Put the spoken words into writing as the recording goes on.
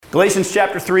Galatians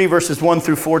chapter 3, verses 1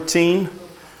 through 14.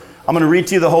 I'm going to read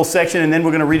to you the whole section, and then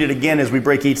we're going to read it again as we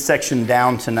break each section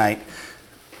down tonight.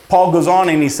 Paul goes on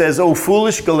and he says, "O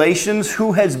foolish Galatians,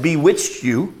 who has bewitched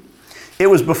you? It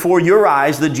was before your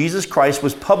eyes that Jesus Christ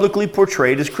was publicly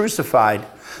portrayed as crucified.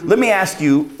 Let me ask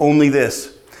you only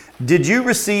this. Did you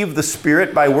receive the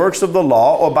Spirit by works of the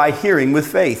law or by hearing with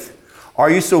faith?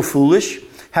 Are you so foolish?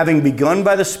 Having begun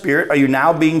by the Spirit, are you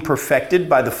now being perfected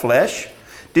by the flesh?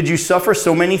 Did you suffer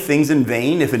so many things in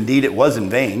vain, if indeed it was in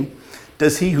vain?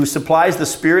 Does he who supplies the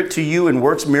Spirit to you and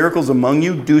works miracles among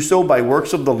you do so by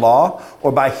works of the law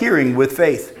or by hearing with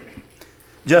faith?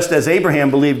 Just as Abraham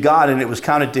believed God and it was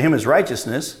counted to him as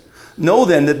righteousness, know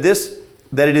then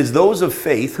that it is those of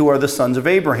faith who are the sons of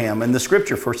Abraham. And the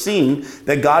Scripture, foreseeing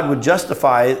that God would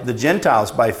justify the Gentiles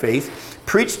by faith,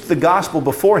 preached the gospel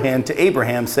beforehand to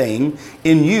Abraham, saying,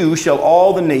 In you shall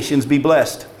all the nations be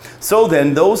blessed. So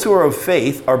then, those who are of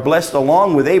faith are blessed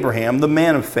along with Abraham, the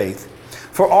man of faith.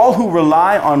 For all who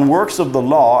rely on works of the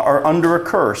law are under a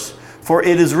curse. For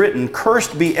it is written,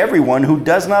 Cursed be everyone who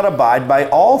does not abide by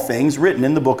all things written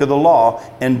in the book of the law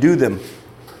and do them.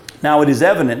 Now it is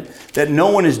evident that no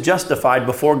one is justified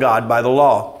before God by the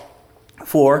law.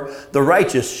 For the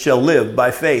righteous shall live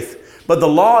by faith. But the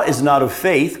law is not of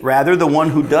faith, rather the one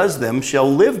who does them shall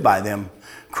live by them.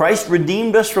 Christ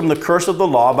redeemed us from the curse of the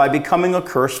law by becoming a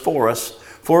curse for us.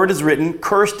 For it is written,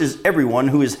 Cursed is everyone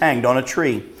who is hanged on a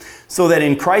tree. So that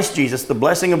in Christ Jesus the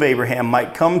blessing of Abraham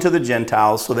might come to the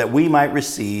Gentiles, so that we might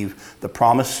receive the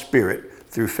promised Spirit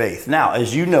through faith. Now,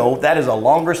 as you know, that is a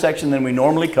longer section than we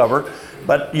normally cover,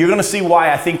 but you're going to see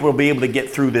why I think we'll be able to get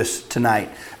through this tonight.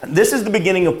 This is the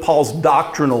beginning of Paul's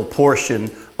doctrinal portion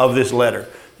of this letter.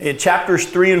 Chapters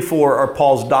 3 and 4 are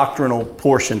Paul's doctrinal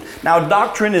portion. Now,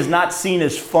 doctrine is not seen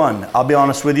as fun, I'll be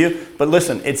honest with you, but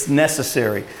listen, it's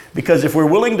necessary. Because if we're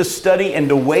willing to study and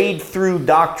to wade through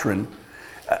doctrine,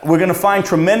 we're going to find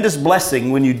tremendous blessing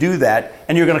when you do that,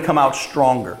 and you're going to come out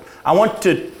stronger. I want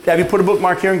to have you put a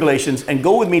bookmark here in Galatians and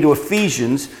go with me to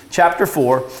Ephesians chapter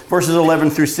 4, verses 11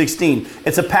 through 16.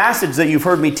 It's a passage that you've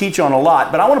heard me teach on a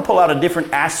lot, but I want to pull out a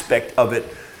different aspect of it.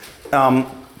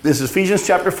 This is Ephesians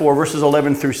chapter 4, verses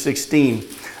 11 through 16.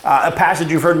 A passage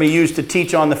you've heard me use to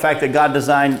teach on the fact that God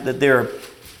designed that there are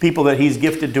people that He's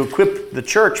gifted to equip the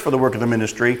church for the work of the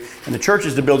ministry, and the church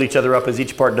is to build each other up as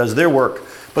each part does their work.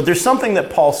 But there's something that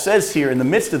Paul says here in the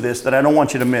midst of this that I don't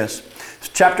want you to miss.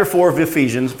 Chapter 4 of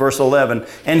Ephesians, verse 11.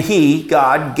 And He,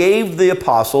 God, gave the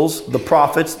apostles, the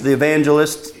prophets, the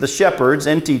evangelists, the shepherds,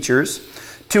 and teachers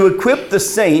to equip the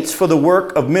saints for the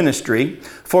work of ministry,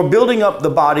 for building up the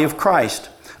body of Christ,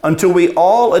 until we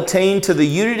all attain to the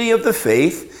unity of the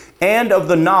faith and of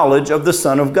the knowledge of the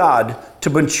Son of God, to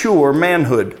mature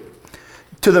manhood,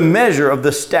 to the measure of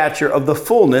the stature of the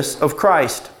fullness of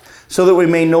Christ, so that we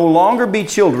may no longer be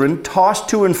children, tossed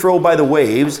to and fro by the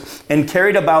waves, and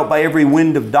carried about by every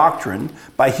wind of doctrine,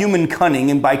 by human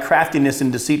cunning and by craftiness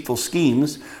and deceitful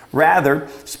schemes. Rather,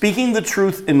 speaking the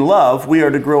truth in love, we are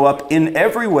to grow up in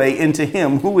every way into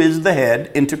Him who is the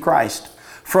head, into Christ,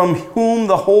 from whom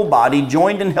the whole body,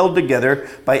 joined and held together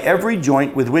by every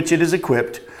joint with which it is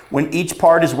equipped, when each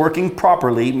part is working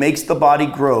properly, makes the body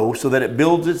grow so that it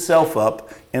builds itself up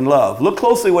in love. Look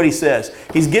closely what he says.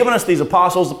 He's given us these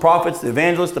apostles, the prophets, the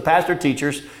evangelists, the pastor,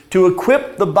 teachers, to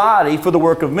equip the body for the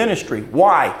work of ministry.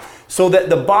 Why? So that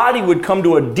the body would come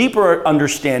to a deeper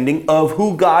understanding of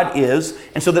who God is,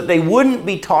 and so that they wouldn't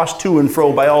be tossed to and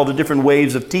fro by all the different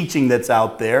waves of teaching that's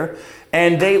out there,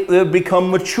 and they would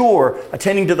become mature,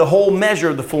 attaining to the whole measure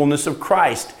of the fullness of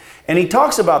Christ. And he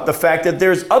talks about the fact that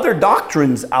there's other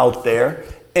doctrines out there,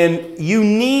 and you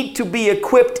need to be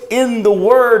equipped in the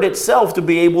Word itself to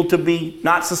be able to be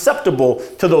not susceptible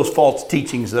to those false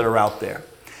teachings that are out there.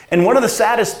 And one of the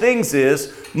saddest things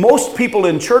is most people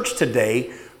in church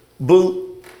today,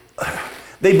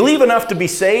 they believe enough to be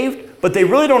saved, but they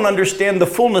really don't understand the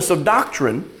fullness of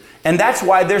doctrine, and that's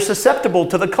why they're susceptible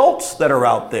to the cults that are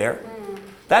out there.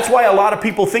 That's why a lot of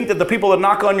people think that the people that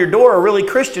knock on your door are really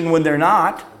Christian when they're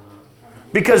not.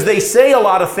 Because they say a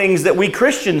lot of things that we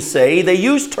Christians say. They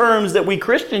use terms that we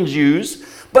Christians use,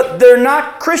 but they're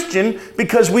not Christian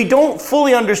because we don't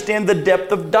fully understand the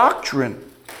depth of doctrine.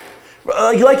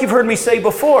 Like you've heard me say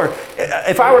before,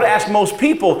 if I were to ask most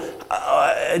people,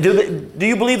 do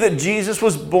you believe that Jesus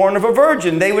was born of a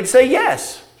virgin? They would say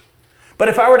yes. But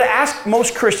if I were to ask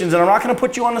most Christians, and I'm not going to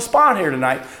put you on the spot here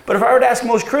tonight, but if I were to ask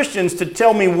most Christians to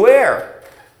tell me where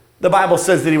the Bible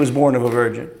says that He was born of a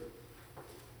virgin,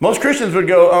 most Christians would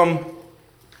go,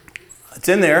 it's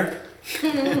in there.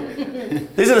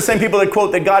 These are the same people that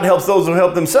quote that God helps those who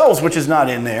help themselves, which is not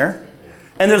in there.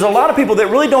 And there's a lot of people that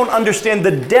really don't understand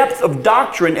the depth of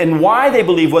doctrine and why they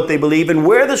believe what they believe and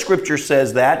where the Scripture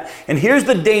says that. And here's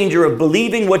the danger of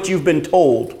believing what you've been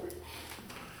told.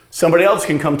 Somebody else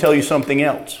can come tell you something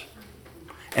else.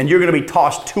 And you're going to be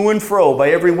tossed to and fro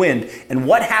by every wind. And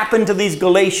what happened to these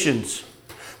Galatians?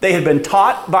 They had been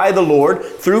taught by the Lord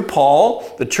through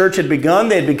Paul. The church had begun.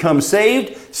 They had become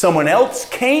saved. Someone else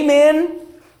came in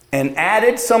and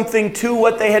added something to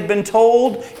what they had been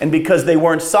told. And because they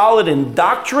weren't solid in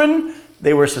doctrine,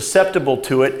 they were susceptible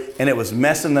to it, and it was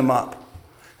messing them up.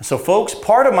 And so, folks,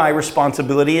 part of my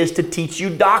responsibility is to teach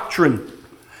you doctrine.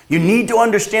 You need to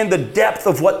understand the depth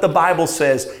of what the Bible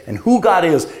says and who God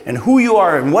is and who you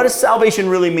are and what does salvation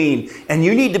really mean. And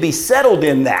you need to be settled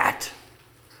in that.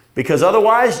 Because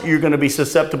otherwise, you're going to be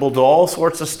susceptible to all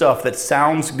sorts of stuff that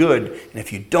sounds good. And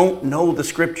if you don't know the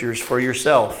Scriptures for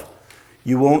yourself,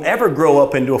 you won't ever grow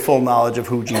up into a full knowledge of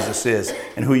who Jesus is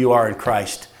and who you are in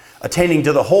Christ. Attaining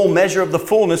to the whole measure of the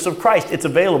fullness of Christ, it's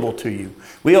available to you.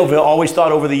 We have always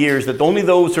thought over the years that only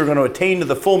those who are going to attain to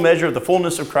the full measure of the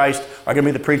fullness of Christ are going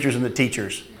to be the preachers and the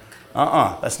teachers.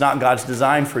 That's not God's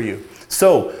design for you.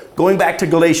 So, going back to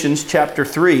Galatians chapter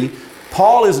 3,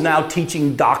 Paul is now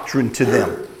teaching doctrine to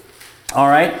them. All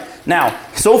right? Now,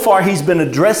 so far he's been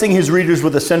addressing his readers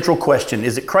with a central question.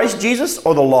 Is it Christ Jesus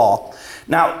or the law?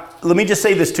 Now, let me just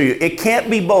say this to you. It can't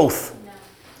be both.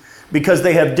 Because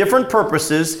they have different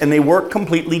purposes and they work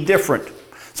completely different.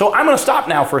 So I'm going to stop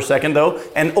now for a second, though,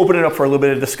 and open it up for a little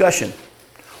bit of discussion.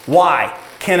 Why?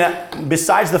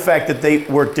 Besides the fact that they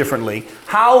work differently,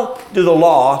 how do the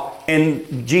law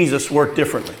and Jesus work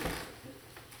differently?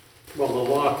 Well, the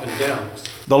law condemns.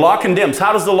 The law condemns.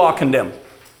 How does the law condemn?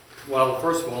 Well,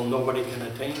 first of all, nobody can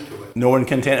attain to it. No one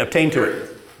can attain to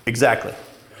it. Exactly.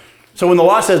 So when the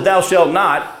law says thou shalt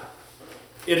not,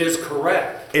 it is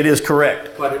correct. It is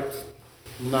correct. But it's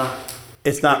not.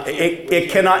 It's not. It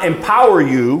cannot empower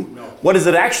you. No. What does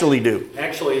it actually do?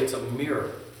 Actually, it's a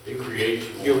mirror. It creates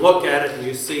more. You look at it and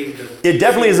you see that. It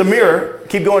definitely is a mirror.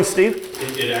 Keep going, Steve.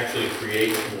 It actually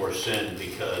creates more sin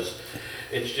because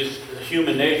it's just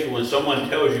human nature. When someone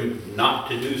tells you not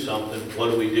to do something, what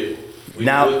do? We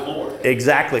do it more.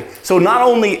 Exactly. So not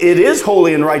only it is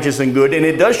holy and righteous and good, and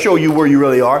it does show you where you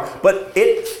really are, but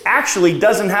it actually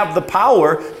doesn't have the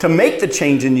power to make the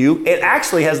change in you. It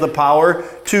actually has the power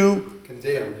to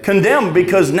condemn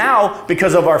because now,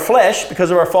 because of our flesh,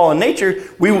 because of our fallen nature,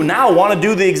 we now want to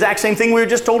do the exact same thing we were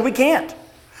just told we can't.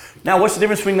 Now, what's the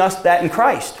difference between us, that, and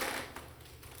Christ?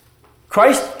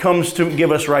 Christ comes to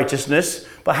give us righteousness,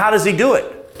 but how does he do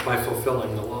it? By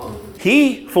fulfilling the law.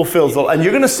 He fulfills the law. And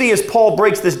you're going to see as Paul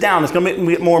breaks this down, it's going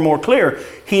to get more and more clear.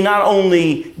 He not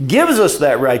only gives us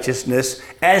that righteousness,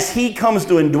 as he comes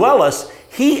to indwell us,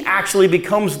 he actually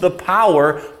becomes the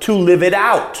power to live it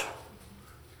out.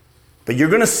 But you're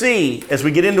going to see, as we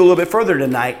get into a little bit further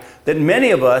tonight, that many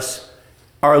of us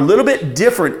are a little bit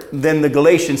different than the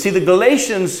Galatians. See, the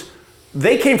Galatians,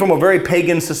 they came from a very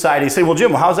pagan society. You say, well,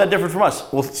 Jim, how's that different from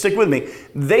us? Well, stick with me.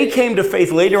 They came to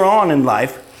faith later on in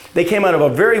life. They came out of a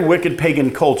very wicked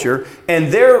pagan culture, and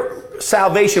their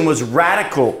salvation was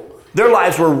radical. Their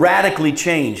lives were radically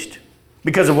changed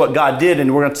because of what God did,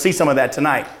 and we're going to see some of that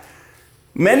tonight.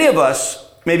 Many of us,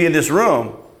 maybe in this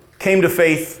room, came to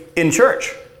faith in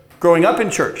church, growing up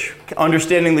in church,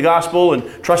 understanding the gospel and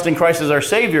trusting Christ as our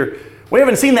Savior. We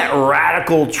haven't seen that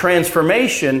radical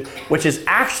transformation, which has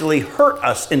actually hurt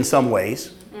us in some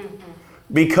ways,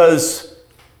 because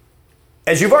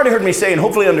as you've already heard me say and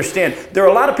hopefully understand, there are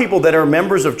a lot of people that are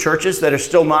members of churches that are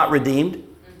still not redeemed,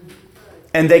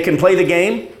 and they can play the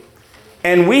game.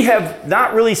 And we have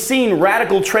not really seen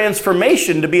radical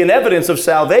transformation to be an evidence of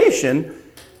salvation.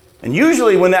 And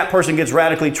usually when that person gets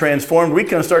radically transformed, we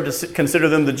can start to consider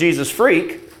them the Jesus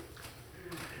freak.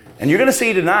 And you're going to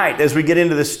see tonight as we get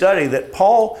into this study that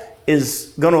Paul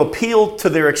is going to appeal to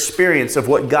their experience of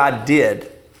what God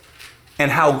did and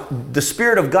how the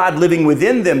Spirit of God living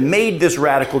within them made this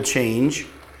radical change.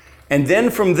 And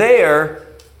then from there,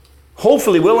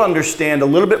 hopefully we'll understand a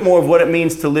little bit more of what it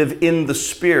means to live in the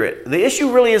Spirit. The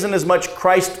issue really isn't as much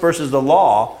Christ versus the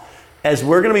law as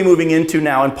we're going to be moving into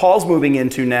now, and Paul's moving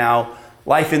into now,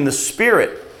 life in the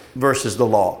Spirit versus the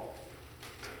law.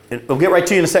 And we'll get right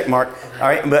to you in a sec, Mark. All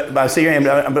right, but I see your hand.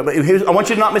 But I want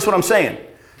you to not miss what I'm saying.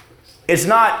 It's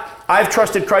not, I've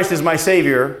trusted Christ as my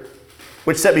Savior,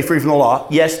 which set me free from the law.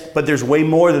 Yes, but there's way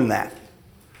more than that.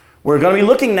 We're going to be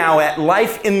looking now at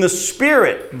life in the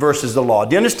Spirit versus the law.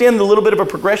 Do you understand the little bit of a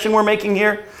progression we're making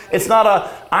here? It's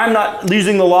not I'm not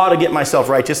using the law to get myself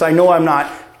righteous. I know I'm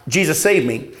not. Jesus saved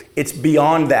me. It's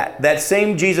beyond that. That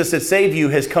same Jesus that saved you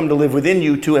has come to live within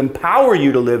you to empower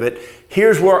you to live it.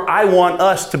 Here's where I want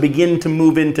us to begin to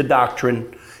move into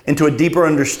doctrine, into a deeper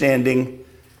understanding.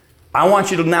 I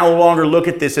want you to no longer look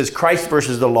at this as Christ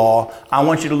versus the law. I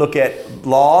want you to look at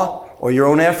law or your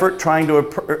own effort trying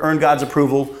to earn God's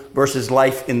approval versus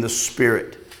life in the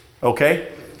Spirit. Okay?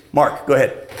 Mark, go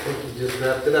ahead. I think you just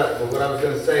wrapped it up. But what I was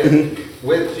going to say is,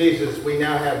 with Jesus, we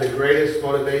now have the greatest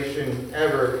motivation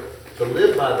ever to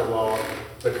live by the law,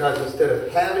 because instead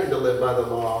of having to live by the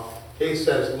law, he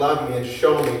says, love me and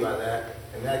show me by that.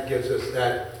 And that gives us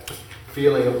that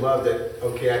feeling of love that,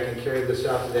 okay, I can carry this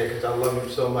out today because I love him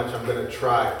so much, I'm going to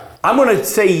try. I'm going to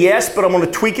say yes, but I'm going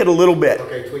to tweak it a little bit.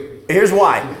 Okay, tweak me. Here's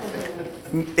why.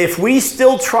 If we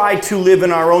still try to live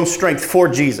in our own strength for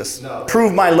Jesus,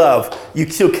 prove my love, you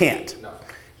still can't. No.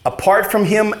 Apart from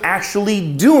him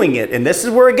actually doing it, and this is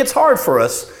where it gets hard for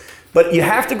us, but you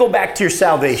have to go back to your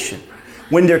salvation.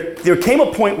 When there came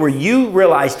a point where you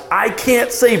realized, I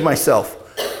can't save myself,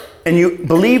 and you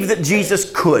believed that Jesus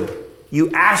could.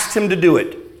 You asked him to do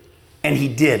it, and he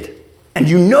did. And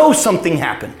you know something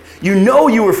happened. You know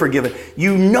you were forgiven.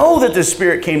 You know that the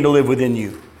Spirit came to live within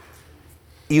you.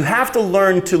 You have to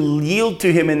learn to yield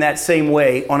to him in that same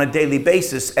way on a daily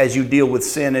basis as you deal with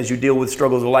sin, as you deal with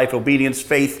struggles of life, obedience,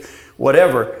 faith,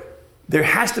 whatever. There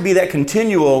has to be that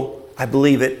continual, I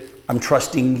believe it, I'm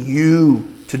trusting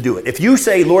you to do it. If you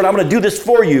say, Lord, I'm going to do this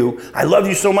for you, I love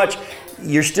you so much,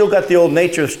 you're still got the old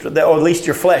nature, or at least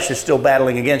your flesh is still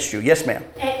battling against you. Yes, ma'am.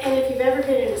 And if you've ever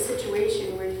been in a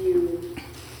situation where you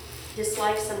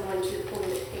dislike someone to the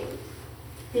point of pain,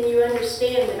 then you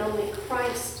understand that only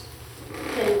Christ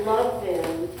can love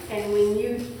them. And when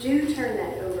you do turn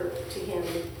that over to him,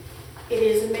 it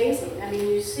is amazing. I mean,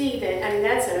 you see that, I mean,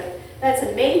 that's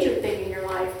a major thing in your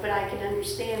life, but I can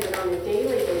understand that on a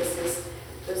daily basis,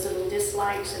 those little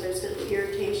dislikes or those little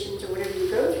irritations or whatever you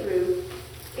go through,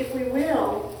 if we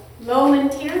will,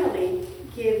 momentarily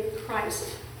give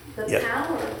Christ the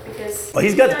power, because... Well,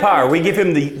 he's got the power. We give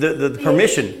him the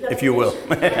permission, if you will.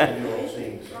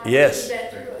 Yes.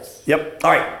 Yep.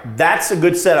 All right. That's a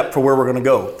good setup for where we're going to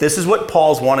go. This is what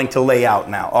Paul's wanting to lay out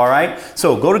now. All right.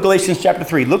 So go to Galatians chapter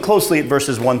 3. Look closely at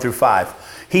verses 1 through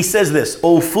 5. He says this,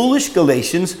 O foolish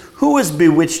Galatians, who has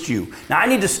bewitched you? Now I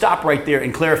need to stop right there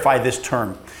and clarify this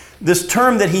term. This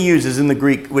term that he uses in the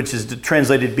Greek, which is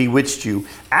translated bewitched you,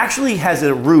 actually has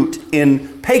a root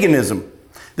in paganism.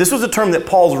 This was a term that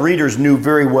Paul's readers knew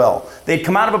very well. They'd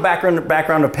come out of a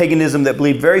background of paganism that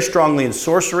believed very strongly in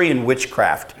sorcery and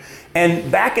witchcraft.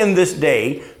 And back in this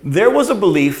day, there was a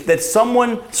belief that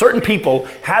certain people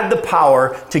had the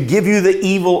power to give you the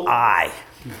evil eye.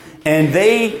 And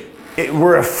they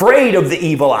were afraid of the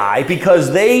evil eye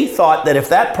because they thought that if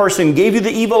that person gave you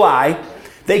the evil eye,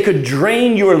 they could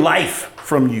drain your life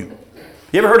from you.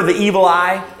 You ever heard of the evil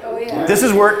eye? Oh, yeah. This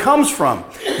is where it comes from.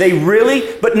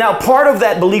 But now part of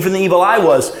that belief in the evil eye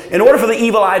was, in order for the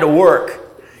evil eye to work,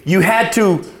 you had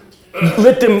to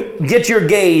let them get your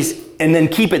gaze and then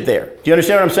keep it there. Do you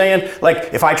understand what I'm saying?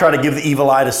 Like, if I try to give the evil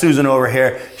eye to Susan over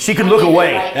here, she could look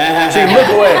away. She'd look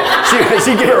away.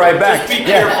 She'd give it right back. Just be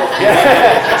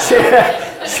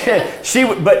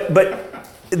careful. But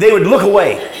they would look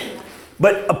away.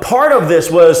 But a part of this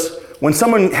was when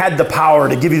someone had the power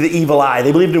to give you the evil eye,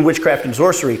 they believed in witchcraft and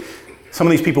sorcery, some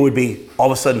of these people would be all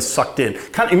of a sudden sucked in.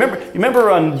 Remember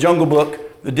on Jungle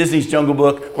Book, the Disney's Jungle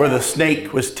Book, where the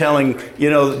snake was telling,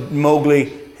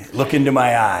 Mowgli, look into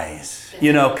my eyes,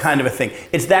 kind of a thing.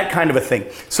 It's that kind of a thing.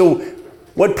 So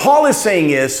what Paul is saying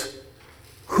is,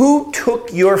 who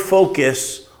took your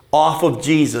focus off of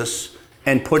Jesus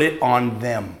and put it on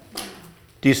them?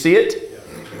 Do you see it?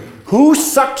 Who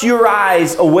sucked your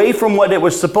eyes away from what it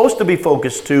was supposed to be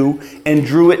focused to and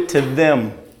drew it to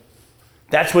them?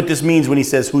 That's what this means when he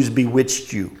says, who's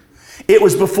bewitched you? It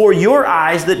was before your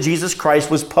eyes that Jesus Christ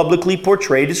was publicly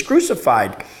portrayed as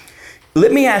crucified.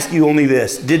 Let me ask you only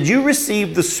this. Did you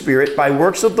receive the Spirit by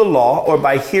works of the law or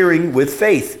by hearing with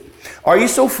faith? Are you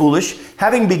so foolish?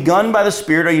 Having begun by the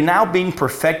Spirit, are you now being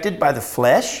perfected by the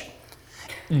flesh?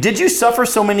 Did you suffer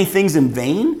so many things in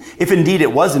vain? If indeed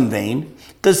it was in vain.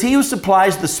 Does he who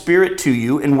supplies the Spirit to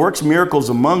you and works miracles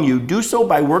among you do so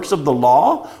by works of the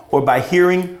law or by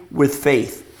hearing with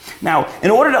faith? Now,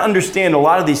 in order to understand a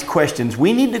lot of these questions,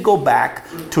 we need to go back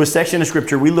to a section of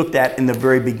Scripture we looked at in the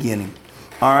very beginning.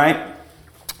 All right?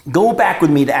 Go back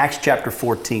with me to Acts chapter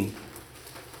 14.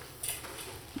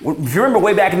 If you remember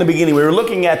way back in the beginning, we were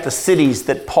looking at the cities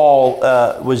that Paul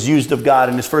was used of God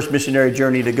in his first missionary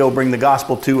journey to go bring the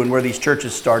gospel to, and where these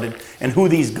churches started, and who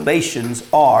these Galatians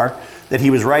are that he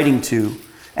was writing to.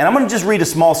 And I'm going to just read a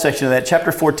small section of that,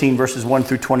 chapter 14, verses 1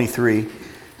 through 23.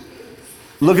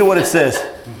 Look at what it says.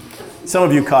 Some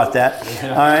of you caught that. All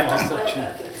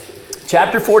right.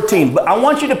 Chapter 14. But I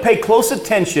want you to pay close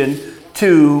attention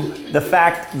to the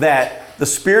fact that the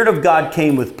Spirit of God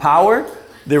came with power.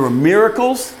 There were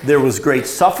miracles. There was great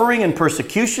suffering and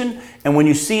persecution. And when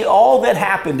you see all that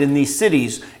happened in these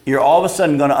cities, you're all of a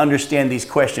sudden going to understand these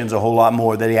questions a whole lot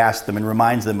more that he asked them and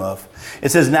reminds them of. It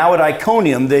says, now at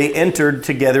Iconium they entered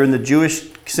together in the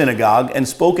Jewish synagogue and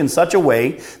spoke in such a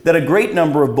way that a great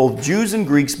number of both Jews and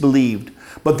Greeks believed.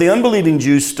 But the unbelieving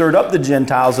Jews stirred up the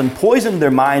Gentiles and poisoned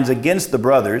their minds against the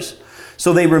brothers.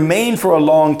 So they remained for a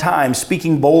long time,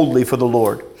 speaking boldly for the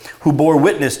Lord, who bore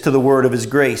witness to the word of his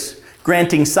grace,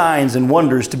 granting signs and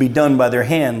wonders to be done by their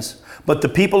hands. But the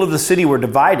people of the city were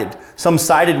divided. Some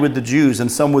sided with the Jews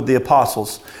and some with the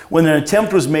apostles. When an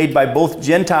attempt was made by both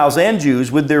Gentiles and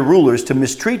Jews with their rulers to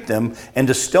mistreat them and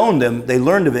to stone them, they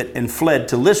learned of it and fled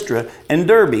to Lystra and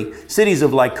Derbe, cities of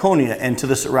Lycaonia, and to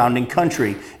the surrounding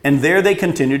country. And there they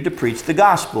continued to preach the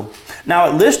gospel. Now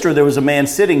at Lystra there was a man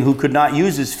sitting who could not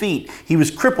use his feet. He was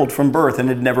crippled from birth and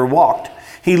had never walked.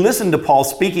 He listened to Paul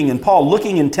speaking, and Paul,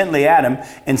 looking intently at him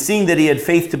and seeing that he had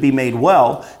faith to be made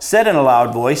well, said in a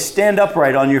loud voice, "Stand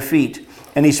upright on your feet."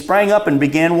 And he sprang up and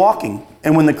began walking.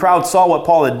 And when the crowd saw what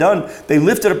Paul had done, they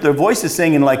lifted up their voices,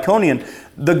 saying in Lycaonian,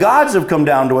 "The gods have come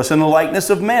down to us in the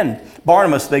likeness of men."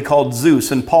 Barnabas they called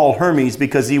Zeus, and Paul Hermes,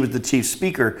 because he was the chief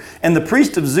speaker. And the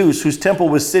priest of Zeus, whose temple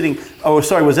was at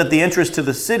the entrance to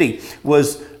the city,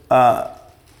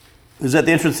 at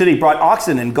the entrance of the city, brought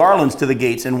oxen and garlands to the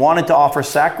gates and wanted to offer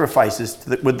sacrifices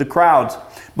with the crowds.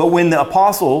 But when the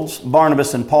apostles,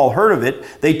 Barnabas and Paul, heard of it,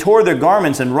 they tore their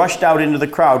garments and rushed out into the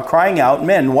crowd, crying out,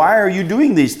 "Men, why are you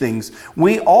doing these things?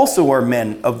 We also are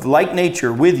men of like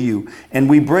nature with you, and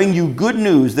we bring you good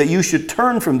news that you should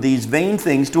turn from these vain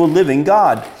things to a living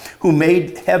God, who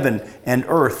made heaven and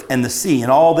earth and the sea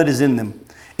and all that is in them.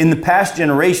 In the past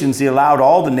generations, he allowed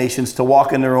all the nations to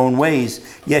walk in their own ways,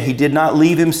 yet he did not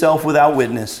leave himself without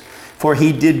witness. For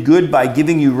he did good by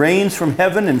giving you rains from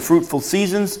heaven and fruitful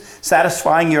seasons,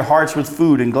 satisfying your hearts with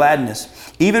food and gladness."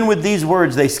 Even with these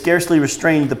words, they scarcely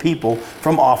restrained the people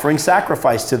from offering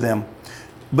sacrifice to them.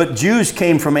 But Jews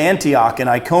came from Antioch and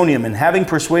Iconium, and having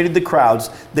persuaded the crowds,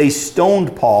 they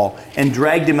stoned Paul and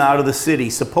dragged him out of the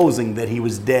city, supposing that he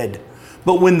was dead.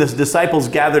 But when the disciples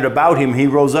gathered about him, he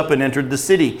rose up and entered the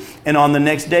city. And on the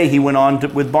next day he went on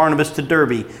with Barnabas to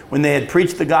Derbe. When they had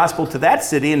preached the gospel to that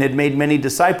city and had made many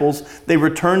disciples, they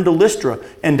returned to Lystra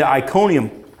and to Iconium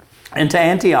and to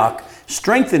Antioch,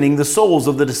 strengthening the souls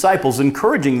of the disciples,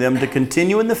 encouraging them to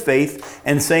continue in the faith,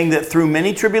 and saying that through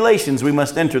many tribulations we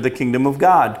must enter the kingdom of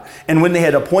God. And when they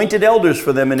had appointed elders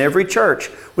for them in every church,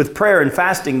 with prayer and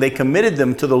fasting, they committed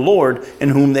them to the Lord in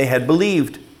whom they had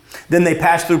believed. Then they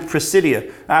passed through Pisidia.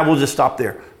 We'll just stop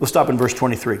there. We'll stop in verse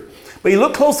 23. But you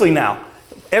look closely now.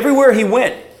 Everywhere he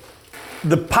went,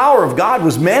 the power of God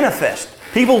was manifest.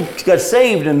 People got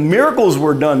saved and miracles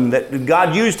were done that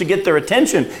God used to get their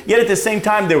attention. Yet at the same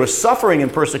time, there was suffering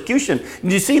and persecution.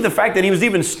 Did you see the fact that he was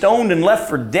even stoned and left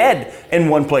for dead in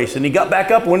one place? And he got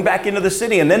back up, went back into the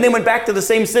city. And then they went back to the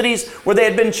same cities where they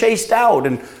had been chased out.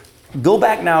 And go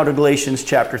back now to Galatians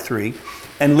chapter 3.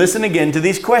 And listen again to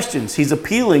these questions. He's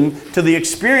appealing to the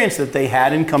experience that they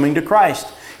had in coming to Christ.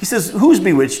 He says, "Who's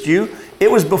bewitched you? It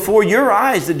was before your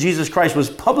eyes that Jesus Christ was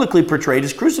publicly portrayed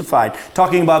as crucified,"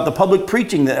 talking about the public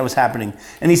preaching that was happening.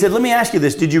 And he said, "Let me ask you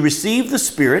this. Did you receive the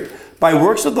Spirit by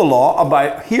works of the law or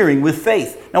by hearing with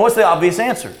faith?" Now what's the obvious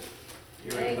answer?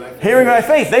 Hearing by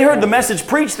faith. They heard the message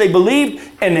preached, they believed,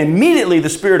 and immediately the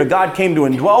Spirit of God came to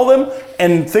indwell them,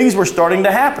 and things were starting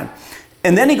to happen.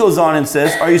 And then he goes on and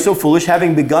says, "Are you so foolish,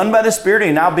 having begun by the Spirit,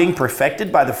 and now being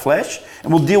perfected by the flesh?"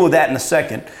 And we'll deal with that in a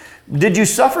second. "Did you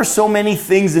suffer so many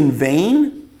things in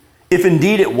vain, if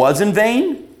indeed it was in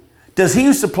vain? Does he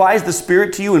who supplies the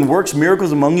Spirit to you and works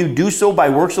miracles among you do so by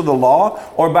works of the law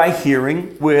or by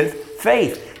hearing with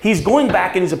faith?" He's going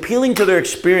back and he's appealing to their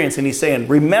experience, and he's saying,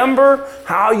 remember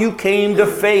how you came to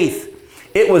faith.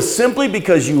 It was simply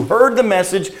because you heard the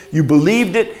message, you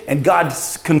believed it, and God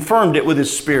confirmed it with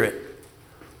his Spirit.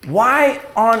 Why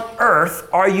on earth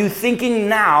are you thinking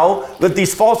now that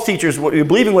these false teachers, what you're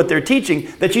believing what they're teaching,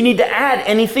 that you need to add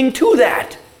anything to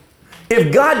that?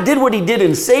 If God did what he did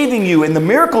in saving you and the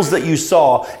miracles that you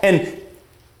saw and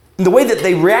the way that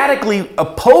they radically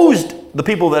opposed the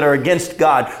people that are against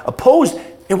God,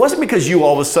 it wasn't because you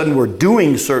all of a sudden were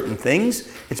doing certain things.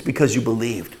 It's because you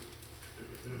believed.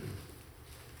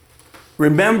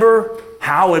 Remember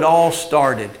how it all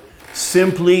started.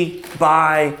 Simply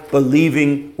by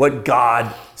believing what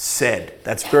God said.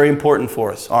 That's very important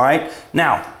for us, all right?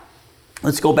 Now,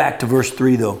 let's go back to verse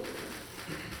 3, though.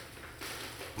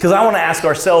 Because I want to ask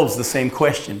ourselves the same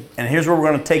question. And here's where we're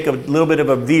going to take a little bit of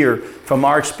a veer from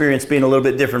our experience being a little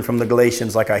bit different from the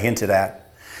Galatians, like I hinted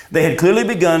at. They had clearly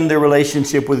begun their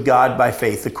relationship with God by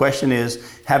faith. The question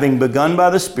is, having begun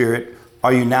by the Spirit,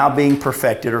 are you now being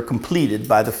perfected or completed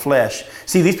by the flesh?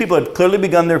 See, these people had clearly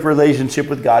begun their relationship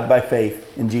with God by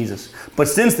faith in Jesus. But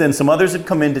since then, some others had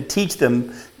come in to teach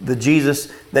them that Jesus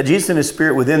and His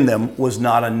Spirit within them was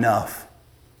not enough.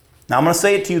 Now, I'm going to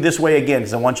say it to you this way again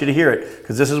because I want you to hear it,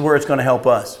 because this is where it's going to help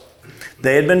us.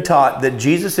 They had been taught that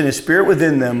Jesus and His Spirit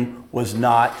within them was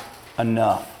not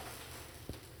enough.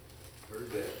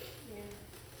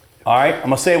 All right, I'm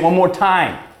going to say it one more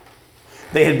time.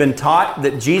 They had been taught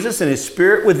that Jesus and His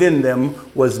Spirit within them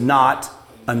was not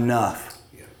enough.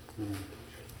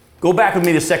 Go back with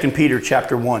me to 2 Peter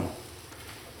chapter 1.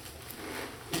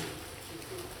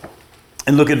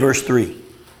 And look at verse 3.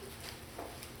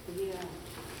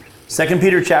 2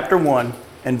 Peter chapter 1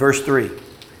 and verse 3.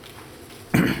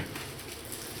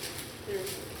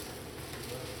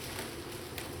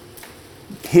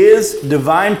 His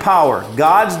divine power,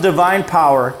 God's divine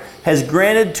power, has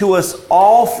granted to us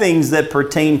all things that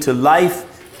pertain to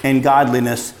life and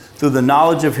godliness through the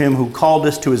knowledge of Him who called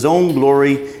us to His own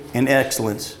glory and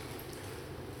excellence.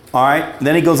 All right.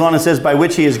 Then he goes on and says, by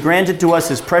which He has granted to us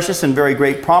His precious and very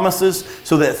great promises,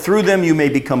 so that through them you may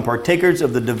become partakers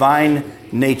of the divine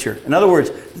nature. In other words,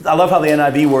 I love how the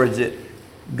NIV words it.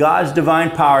 God's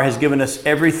divine power has given us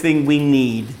everything we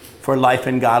need for life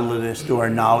and godliness through our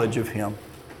knowledge of Him.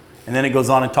 And then it goes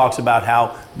on and talks about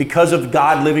how because of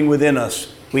God living within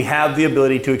us, we have the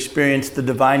ability to experience the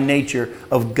divine nature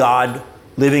of God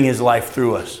living His life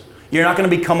through us. You're not going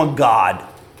to become a God.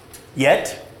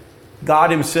 Yet,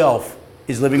 God Himself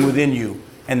is living within you.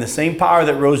 And the same power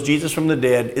that rose Jesus from the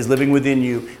dead is living within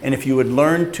you. And if you would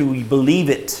learn to believe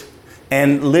it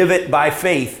and live it by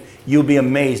faith, you'll be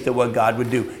amazed at what God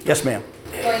would do. Yes, ma'am.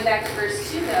 Going back to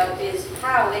verse 2, though, is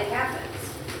how it happens.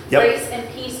 Yep. Grace and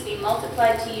peace be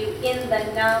multiplied to you in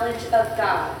the knowledge of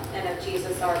God and of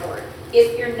Jesus our Lord.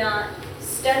 If you're not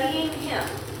studying Him,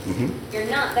 you're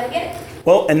not going to get it.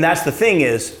 Well, and that's the thing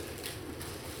is,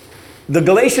 the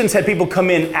Galatians had people come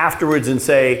in afterwards and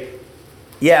say,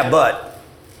 yeah, but.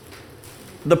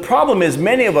 The problem is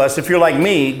many of us, if you're like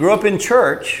me, grew up in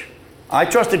church. I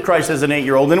trusted Christ as an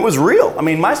 8-year-old and it was real. I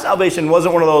mean, my salvation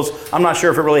wasn't one of those, I'm not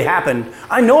sure if it really happened.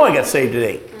 I know I got saved at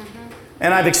 8.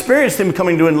 And I've experienced Him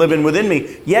coming to and living within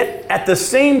me. Yet, at the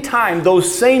same time,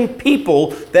 those same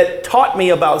people that taught me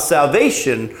about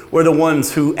salvation were the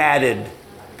ones who added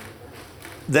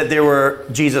that there were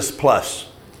Jesus plus.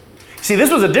 See,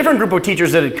 this was a different group of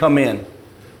teachers that had come in.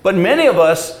 But many of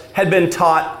us had been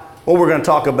taught what we're going to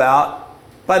talk about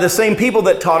by the same people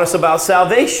that taught us about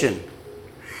salvation.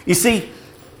 You see,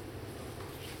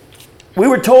 we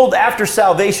were told after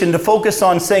salvation to focus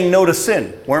on saying no to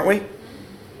sin, weren't we?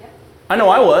 I know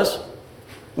I was.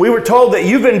 We were told that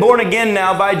you've been born again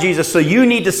now by Jesus, so you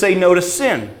need to say no to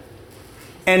sin.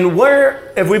 And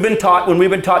where have we been taught when we've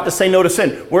been taught to say no to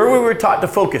sin? Where we were taught to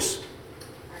focus?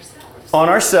 On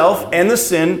ourselves and the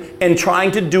sin and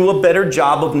trying to do a better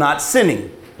job of not sinning.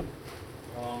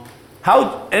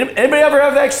 How? Anybody ever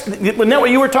have that? Wasn't that what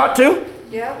you were taught too?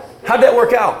 Yeah. How'd that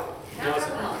work out?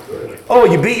 Oh,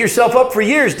 you beat yourself up for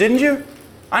years, didn't you?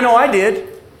 I know I did.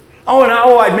 Oh, and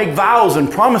I'd make vows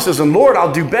and promises, and Lord,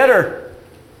 I'll do better.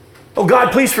 Oh,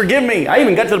 God, please forgive me. I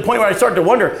even got to the point where I started to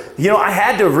wonder, I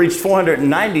had to have reached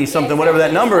 490 something, whatever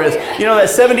that number is. That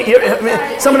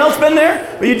 70, someone else been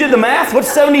there? Well, you did the math.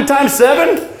 What's 70 times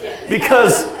 7?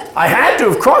 Because I had to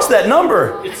have crossed that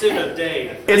number. It's in a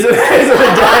day. It's in a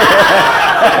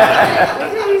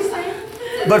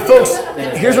day. But folks,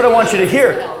 here's what I want you to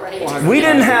hear. We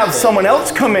didn't have someone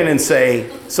else come in and say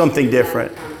something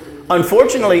different.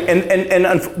 Unfortunately,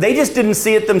 and they just didn't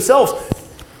see it themselves.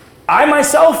 I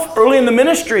myself, early in the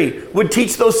ministry, would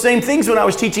teach those same things when I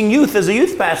was teaching youth as a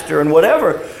youth pastor and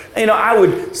whatever. I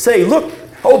would say, look,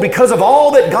 because of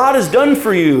all that God has done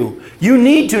for you, you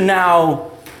need to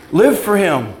now live for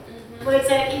Him. Well, it's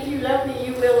that if you love me,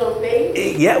 you will obey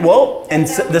me. Yeah, well, and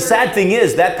the sad thing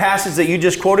is, that passage that you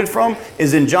just quoted from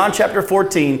is in John chapter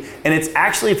 14, and it's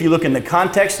actually, if you look in the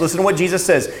context, listen to what Jesus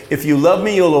says. If you love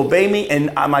me, you'll obey me,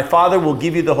 and my Father will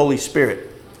give you the Holy Spirit.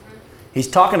 He's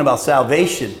talking about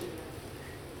salvation.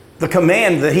 The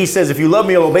command that He says, if you love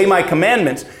me, you'll obey my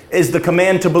commandments, is the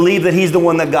command to believe that He's the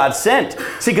one that God sent.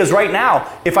 See, because right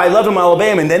now, if I love Him, I'll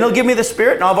obey Him, and then He'll give me the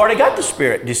Spirit, and I've already got the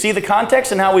Spirit. Do you see the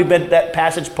context and how we've been that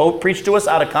passage preached to us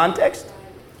out of context?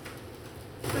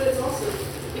 But it's also,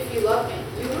 if you love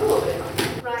me, you will obey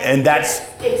me. Right. And that's,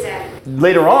 Exactly.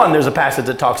 later on, there's a passage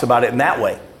that talks about it in that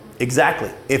way. Exactly.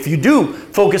 If you do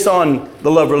focus on the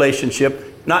love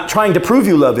relationship, Not trying to prove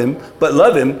you love him, but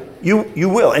love him, you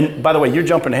will. And by the way, you're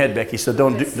jumping ahead, Becky, so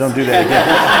don't do that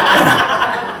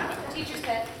again. Teacher's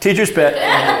pet. Teacher's pet.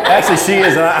 Actually, she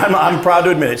is, and I'm proud to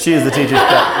admit it. She is the teacher's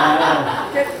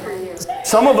pet. Good for you.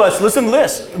 Some of us, listen to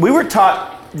this. We were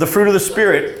taught the fruit of the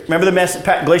Spirit. Remember the message,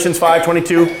 Galatians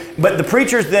 5:22? But the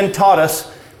preachers then taught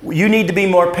us, you need to be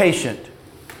more patient.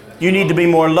 You need to be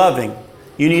more loving.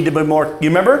 You need to be more, you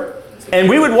remember? And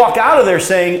we would walk out of there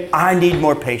saying, I need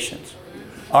more patience.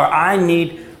 Or I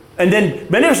need, and then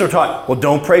many of us are taught, well,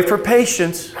 don't pray for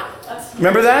patience.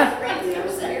 Remember that?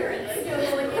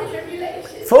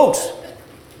 Folks,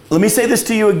 let me say this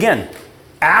to you again.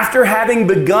 After having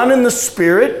begun in the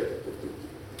Spirit,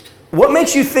 what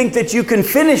makes you think that you can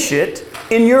finish it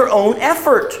in your own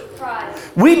effort? Pride.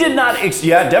 We did not,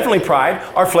 definitely pride,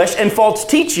 our flesh, and false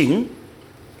teaching.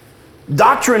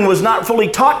 Doctrine was not fully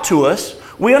taught to us.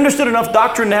 We understood enough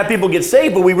doctrine to have people get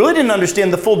saved, but we really didn't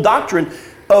understand the full doctrine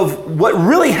of what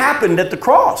really happened at the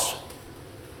cross.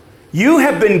 You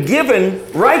have been given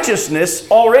righteousness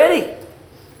already.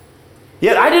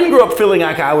 Yet I didn't grow up feeling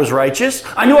like I was righteous.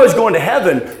 I knew I was going to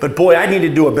heaven, but boy, I need to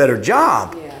do a better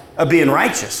job of being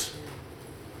righteous.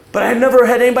 But I've never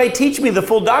had anybody teach me the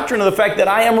full doctrine of the fact that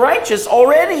I am righteous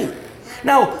already.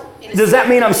 Now, does that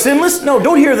mean I'm sinless? No,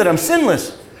 don't hear that I'm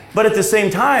sinless. But at the same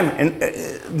time,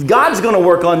 and God's going to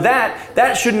work on that.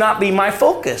 That should not be my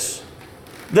focus.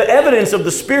 The evidence of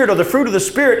the Spirit or the fruit of the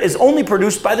Spirit is only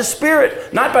produced by the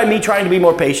Spirit, not by me trying to be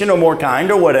more patient or more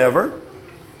kind or whatever.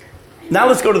 Now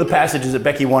let's go to the passages that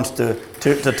Becky wants to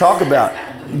talk about.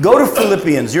 Go to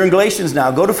Philippians. You're in Galatians now.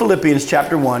 Go to Philippians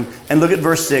chapter 1 and look at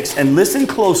verse 6 and listen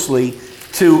closely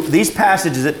to these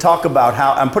passages that talk about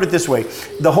how, and put it this way,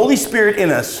 the Holy Spirit in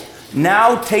us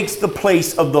now takes the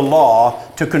place of the law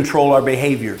to control our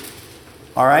behavior.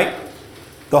 All right?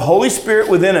 The Holy Spirit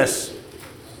within us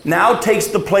now takes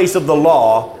the place of the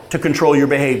law to control your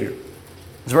behavior.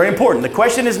 It's very important. The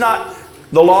question is not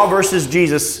the law versus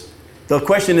Jesus. The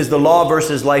question is the law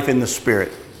versus life in the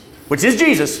Spirit, which is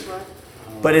Jesus,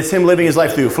 but it's Him living His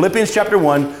life through. Philippians chapter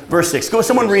 1, verse 6. Go,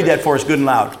 someone read that for us good and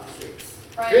loud.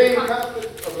 Being confident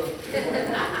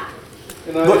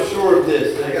and I'm sure of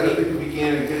this, that He who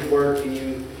began a good work in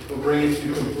you will bring it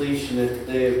to completion at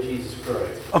the day of Jesus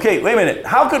Christ. Okay, wait a minute.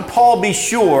 How could Paul be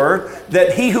sure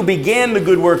that He who began the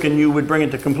good work in you would bring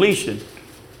it to completion?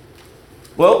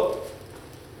 Well,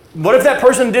 what if that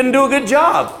person didn't do a good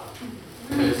job?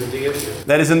 That isn't the issue.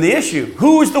 That isn't the issue.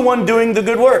 Who's the one doing the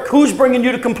good work? Who's bringing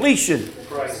you to completion?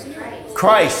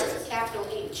 Christ. Capital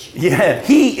H. Yeah,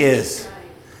 He is.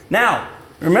 Now,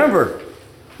 remember,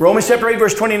 Romans chapter 8,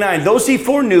 verse 29, those He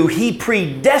foreknew, He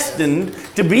predestined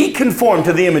to be conformed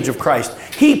to the image of Christ.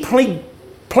 He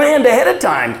planned ahead of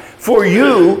time for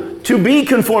you to be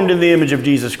conformed to the image of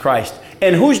Jesus Christ.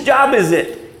 And whose job is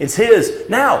it? It's His.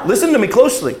 Now, listen to me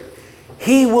closely.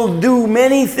 He will do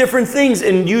many different things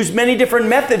and use many different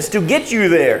methods to get you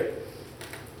there.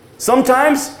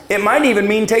 Sometimes it might even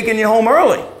mean taking you home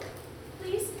early.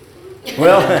 Please.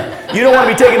 Well, you don't want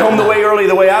to be taken home the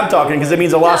way I'm talking, because it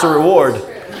means a loss of reward.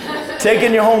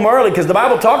 Taking you home early, because the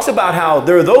Bible talks about how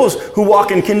there are those who walk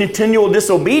in continual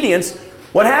disobedience.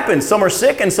 What happens? Some are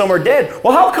sick and some are dead.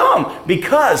 Well, how come?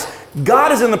 Because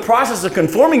God is in the process of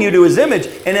conforming you to His image,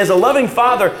 and as a loving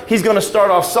Father, He's going to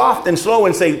start off soft and slow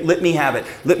and say, let me have it.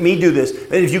 Let me do this.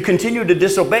 And if you continue to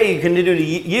disobey, you continue to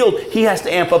yield, He has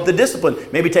to amp up the discipline.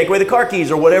 Maybe take away the car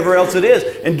keys or whatever else it is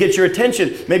and get your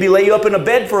attention. Maybe lay you up in a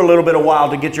bed for a little bit of while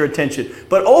to get your attention.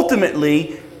 But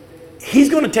ultimately, He's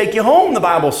going to take you home, the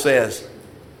Bible says.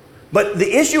 But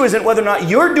the issue isn't whether or not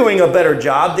you're doing a better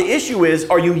job. The issue is,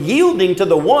 are you yielding to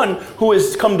the one who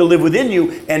has come to live within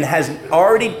you and has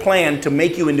already planned to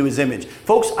make you into His image?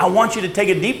 Folks, I want you to take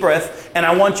a deep breath, and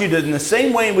I want you to, in the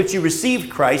same way in which you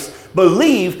received Christ,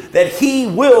 believe that He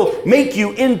will make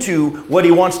you into what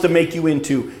He wants to make you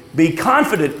into. Be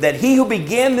confident that He who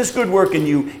began this good work in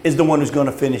you is the one who's going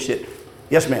to finish it.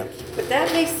 Yes, ma'am. But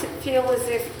that makes it feel as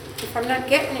if I'm not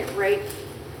getting it right.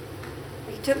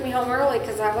 He took me home early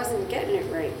because I wasn't getting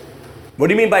it right. What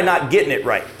do you mean by not getting it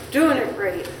right? Doing it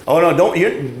right. Oh no, don't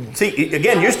see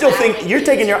again, you're still thinking, you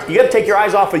got to take your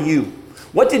eyes off of you.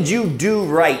 What did you do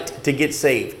right to get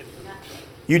saved?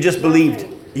 You just believed.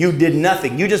 You did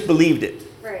nothing. You just believed it.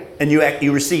 Right. And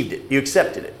you received it. You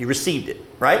accepted it. You received it,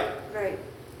 right? Right.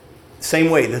 Same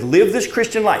way, to live this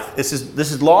Christian life. This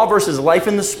is law versus life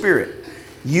in the Spirit.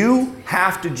 You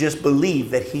have to just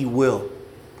believe that He will.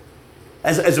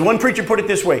 As one preacher put it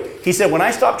this way, he said, when I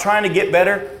stopped trying to get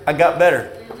better, I got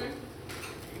better. Amen.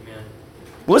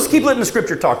 Well, let's keep letting the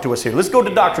Scripture talk to us here. Let's go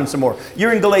to doctrine some more.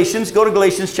 You're in Galatians. Go to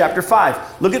Galatians chapter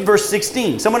 5. Look at verse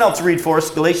 16. Someone else read for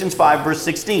us. Galatians 5, verse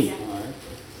 16.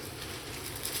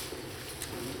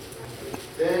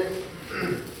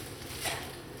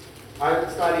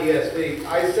 ESV.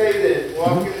 I say then,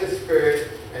 walk in the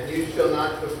Spirit, and you shall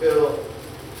not fulfill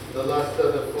the lust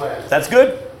of the flesh. That's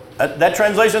good. That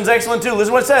translation's excellent too.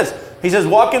 Listen what it says. He says,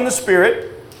 walk in the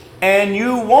Spirit, and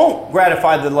you won't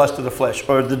gratify the lust of the flesh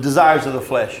or the desires of the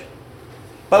flesh.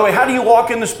 By the way, how do you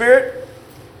walk in the Spirit?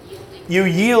 You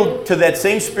yield to that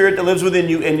same Spirit that lives within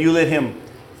you, and you let Him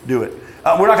do it.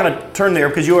 We're not going to turn there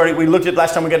because we looked at it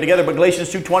last time we got together, but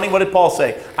Galatians 2:20, what did Paul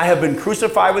say? I have been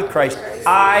crucified with Christ.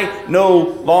 I no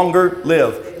longer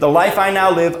live. The life I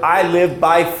now live, I live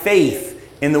by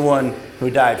faith in the one who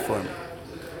died for me.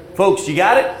 Folks, you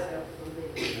got it?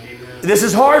 This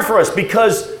is hard for us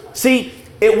because, see,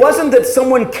 it wasn't that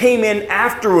someone came in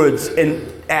afterwards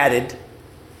and added.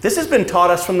 This has been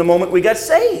taught us from the moment we got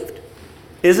saved.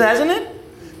 Hasn't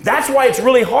it? That's why it's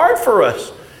really hard for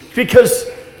us, because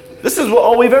this is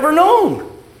all we've ever known.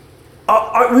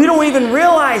 We don't even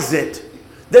realize it.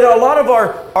 That a lot of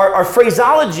our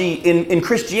phraseology in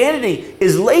Christianity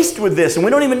is laced with this, and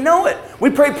we don't even know it. We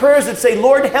pray prayers that say,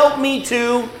 Lord, help me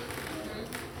to.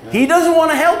 He doesn't want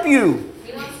to help you.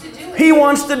 He wants to do it. He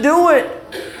wants to do it.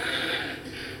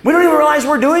 We don't even realize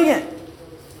we're doing it.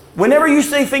 Whenever you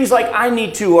say things like, I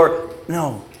need to, or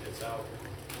no.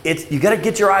 You got to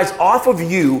get your eyes off of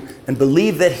you and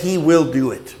believe that He will do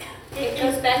it. It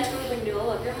goes back to a renewal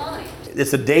of your mind.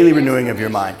 It's a daily renewing of your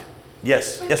mind.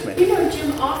 Yes, yes, ma'am. You know,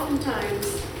 Jim,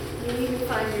 oftentimes you even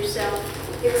find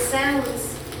yourself, it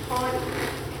sounds haughty.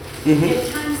 Mm-hmm. And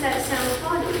at times that sounds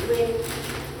haughty. When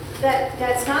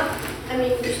that's not, I mean,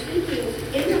 you're speaking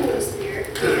in the Holy Spirit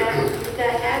with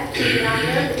that attitude, and I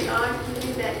know that God can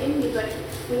do that in me, but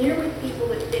when you're with people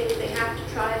that think they have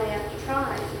to try,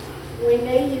 when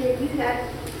they hear you, that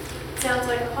sounds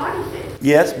like a haughty thing.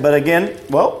 Yes, but again,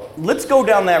 well, let's go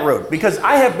down that road. Because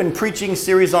I have been preaching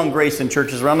series on grace in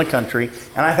churches around the country,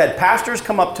 and I've had pastors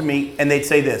come up to me and they'd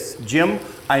say this, Jim,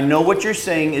 I know what you're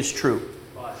saying is true.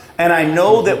 And I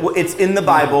know that it's in the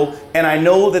Bible, and I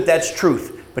know that that's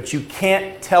truth, but you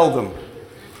can't tell them.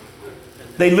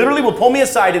 They literally will pull me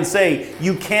aside and say,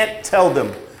 you can't tell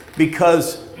them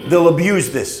because they'll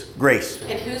abuse this grace.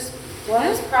 And whose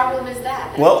problem is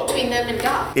that? Well, between them and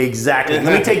God. Exactly.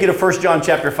 Let me take you to 1 John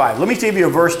chapter 5. Let me give you a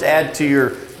verse to add to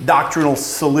your doctrinal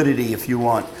solidity if you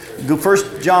want. Go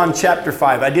 1 John chapter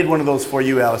 5. I did one of those for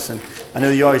you, Allison. I know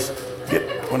you always get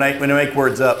when I make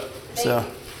words up. So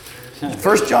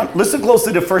 1 John, listen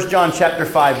closely to 1 John chapter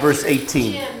 5, verse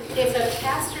 18. Jim, if a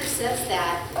pastor says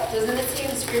that, doesn't it say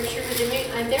in Scripture,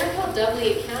 they're held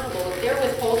doubly accountable if they're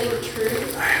withholding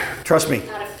truth? Trust me.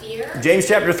 Out of fear? James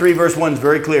chapter 3, verse 1 is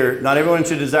very clear. Not everyone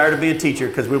should desire to be a teacher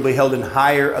because we'll be held in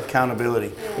higher accountability.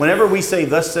 Whenever we say,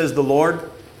 thus says the Lord,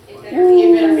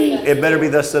 it better be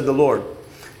thus said the Lord.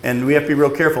 And we have to be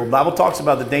real careful. The Bible talks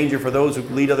about the danger for those who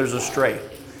lead others astray.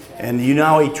 And you know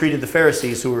how He treated the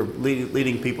Pharisees who were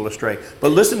leading people astray. But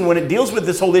listen, when it deals with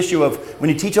this whole issue of when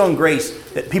you teach on grace,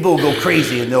 that people will go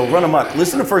crazy and they'll run amok.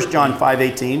 Listen to 1 John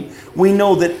 5:18. We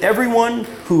know that everyone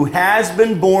who has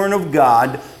been born of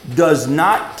God does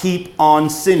not keep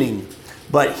on sinning.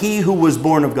 But he who was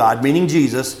born of God, meaning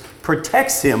Jesus,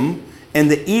 protects him, and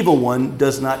the evil one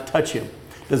does not touch him.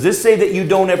 Does this say that you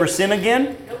don't ever sin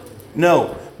again?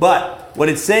 No. But what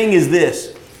it's saying is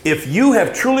this. If you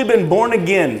have truly been born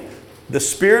again, the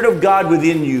Spirit of God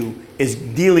within you is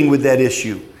dealing with that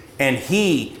issue. And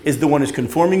He is the one who's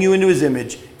conforming you into His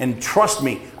image. And trust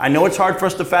me, I know it's hard for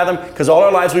us to fathom because all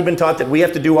our lives we've been taught that we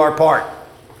have to do our part.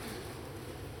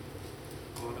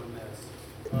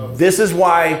 This is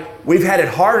why we've had it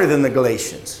harder than the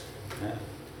Galatians.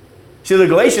 See, the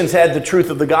Galatians had the truth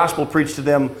of the gospel preached to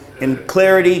them in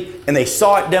clarity, and they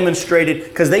saw it demonstrated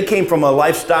because they came from a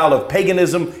lifestyle of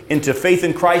paganism into faith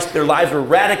in Christ. Their lives were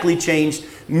radically changed.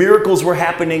 Miracles were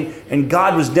happening, and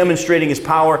God was demonstrating His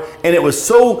power. And it was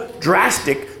so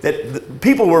drastic that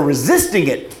people were resisting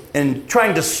it and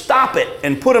trying to stop it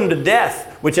and put them to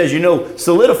death, which, as you know,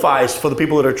 solidifies for the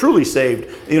people that are truly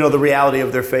saved, the reality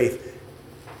of their faith.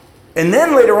 And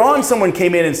then later on, someone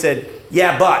came in and said,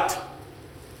 yeah, but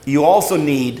you also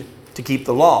need to keep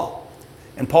the law.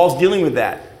 And Paul's dealing with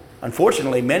that.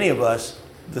 Unfortunately, many of us,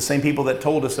 the same people that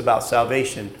told us about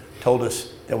salvation, told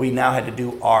us that we now had to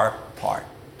do our part.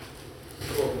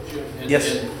 Well, Jim,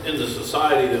 Yes. In the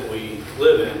society that we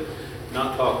live in,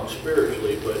 not talking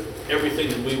spiritually, but everything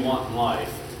that we want in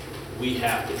life, we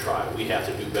have to try. We have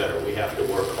to do better. We have to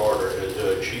work harder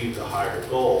to achieve the higher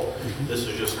goal. Mm-hmm. This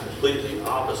is just completely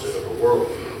opposite of a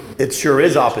worldview. It sure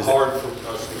is opposite. It's hard for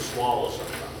us to swallow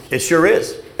sometimes. It sure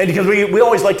is. And because we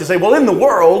always like to say, well, in the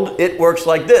world, it works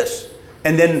like this.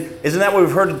 And then, isn't that what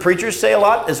we've heard the preachers say a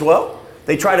lot as well?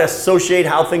 They try to associate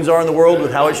how things are in the world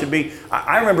with how it should be.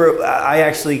 I remember I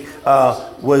actually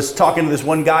was talking to this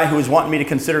one guy who was wanting me to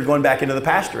consider going back into the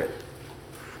pastorate.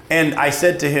 And I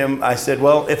said to him, I said,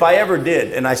 well, if I ever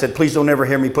did, and I said, please don't ever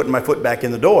hear me putting my foot back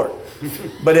in the door.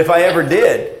 But if I ever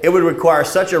did, it would require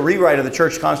such a rewrite of the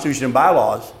church constitution and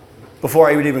bylaws before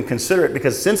I would even consider it.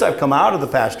 Because since I've come out of the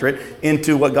pastorate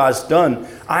into what God's done,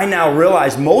 I now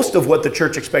realize most of what the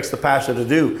church expects the pastor to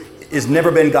do has never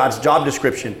been God's job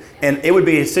description. And it would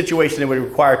be a situation that would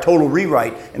require total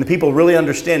rewrite and the people really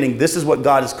understanding this is what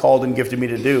God has called and gifted me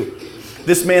to do.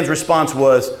 This man's response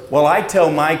was, well, I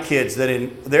tell my kids that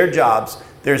in their jobs,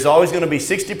 there's always going to be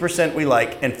 60% we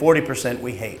like and 40%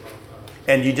 we hate.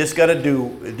 And you just got to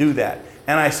do that.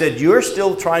 And I said, you're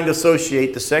still trying to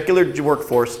associate the secular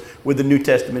workforce with the New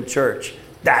Testament church.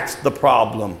 That's the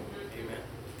problem. Amen.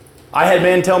 I had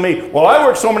men tell me, well, I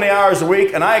work so many hours a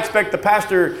week and I expect the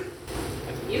pastor...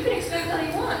 You can expect all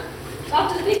you want.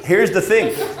 Talk to the people. Here's the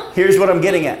thing. Here's what I'm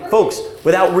getting at. Folks,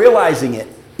 without realizing it,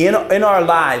 in our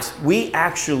lives, we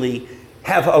actually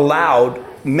have allowed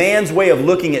man's way of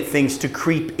looking at things to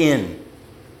creep in.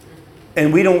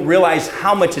 And we don't realize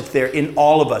how much it's there in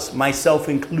all of us, myself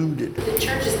included. The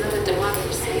church is not a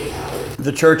democracy.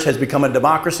 The church has become a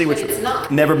democracy, which But it's not.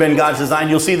 never been God's design.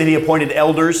 You'll see that he appointed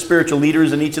elders, spiritual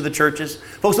leaders in each of the churches.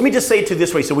 Folks, let me just say it to you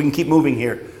this way so we can keep moving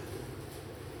here.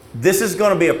 This is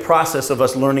going to be a process of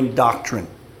us learning doctrine.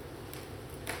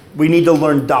 We need to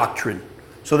learn doctrine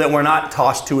so that we're not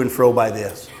tossed to and fro by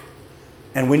this.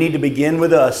 And we need to begin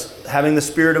with us having the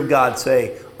Spirit of God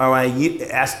say,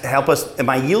 help us, am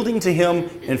I yielding to him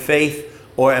in faith,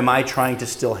 or am I trying to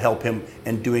still help him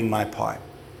and doing my part?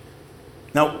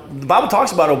 Now, the Bible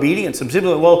talks about obedience. And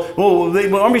people are,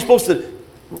 well, aren't we supposed to?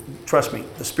 Trust me,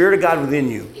 the Spirit of God within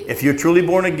you, if you're truly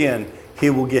born again, he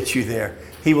will get you there.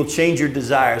 He will change your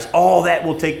desires. All that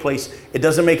will take place. It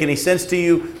doesn't make any sense to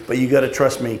you, but you got to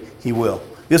trust me, he will.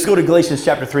 Let's go to Galatians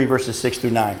chapter 3, verses 6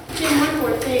 through 9. Jim, one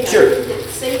more thing. Sure. I think that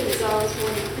Satan is always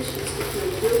wanting Christians to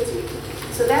feel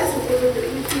guilty. So that's what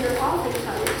we hear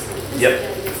oftentimes.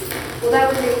 Yep. Well,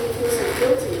 that would make me feel so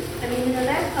guilty. I mean,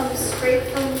 that comes straight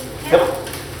from hell.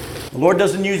 The Lord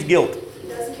doesn't use guilt.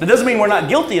 It doesn't mean we're not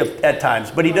guilty at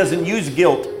times, but he doesn't use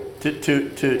guilt to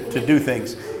do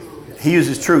things. He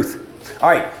uses truth. All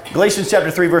right, Galatians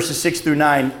chapter 3, verses 6 through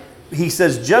 9. He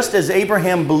says, just as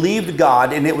Abraham believed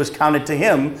God and it was counted to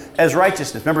him as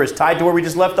righteousness. Remember, it's tied to where we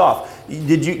just left off.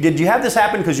 Did you have this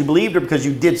happen because you believed or because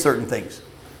you did certain things?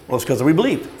 Well, it's because we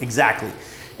believed. Exactly.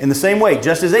 In the same way,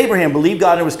 just as Abraham believed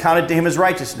God and it was counted to him as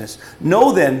righteousness.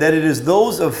 Know then that it is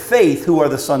those of faith who are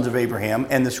the sons of Abraham,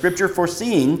 and the scripture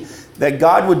foreseeing that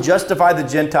God would justify the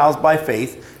Gentiles by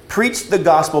faith, preached the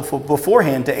gospel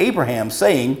beforehand to Abraham,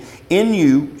 saying, in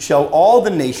you shall all the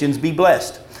nations be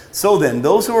blessed. So then,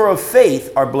 those who are of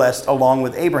faith are blessed along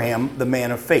with Abraham, the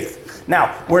man of faith.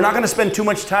 Now, we're not going to spend too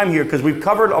much time here because we've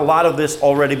covered a lot of this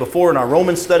already before in our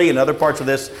Romans study and other parts of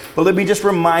this. But let me just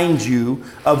remind you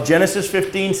of Genesis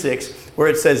 15:6, where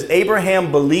it says, Abraham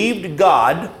believed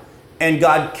God, and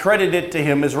God credited it to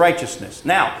him as righteousness.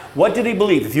 Now, what did he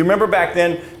believe? If you remember back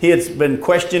then, he had been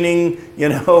questioning,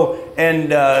 and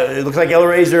it looks like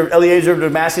Eliezer of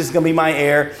Damascus is going to be my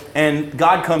heir. And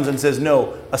God comes and says,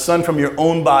 no, a son from your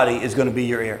own body is going to be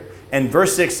your heir. And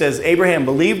verse 6 says, Abraham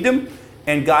believed him,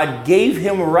 and God gave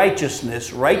him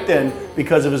righteousness right then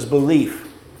because of his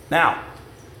belief. Now,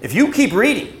 if you keep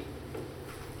reading,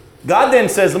 God then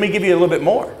says, let me give you a little bit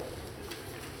more.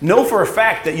 Know for a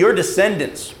fact that your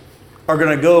descendants are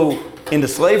going to go into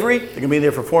slavery. They're going to be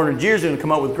there for 400 years. They're going to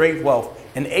come out with great wealth.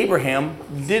 And Abraham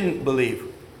didn't believe.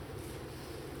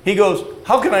 He goes,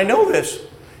 how can I know this?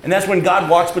 And that's when God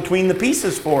walks between the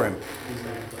pieces for him.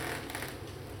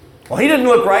 Well, he didn't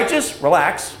look righteous.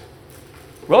 Relax.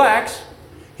 Relax.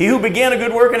 He who began a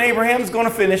good work in Abraham is going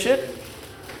to finish it.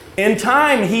 In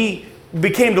time, he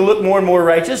became to look more and more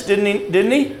righteous, didn't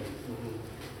he?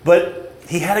 But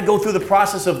he had to go through the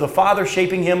process of the Father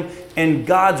shaping him in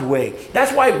God's way.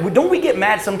 That's why, don't we get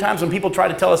mad sometimes when people try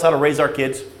to tell us how to raise our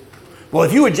kids? Well,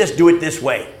 if you would just do it this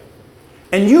way.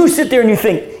 And you sit there and you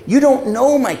think, you don't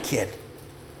know my kid.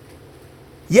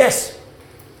 Yes,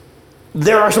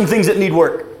 there are some things that need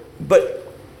work.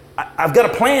 But I've got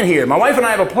a plan here. My wife and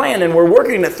I have a plan, and we're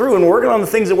working it through, and we're working on the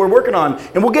things that we're working on.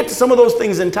 And we'll get to some of those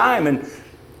things in time. And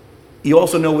you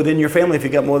also know within your family, if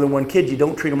you've got more than one kid, you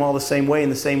don't treat them all the same way in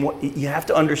the same way. You have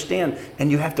to understand,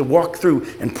 and you have to walk through,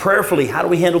 and prayerfully, how do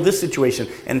we handle this situation?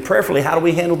 And prayerfully, how do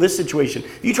we handle this situation?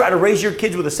 If you try to raise your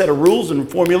kids with a set of rules and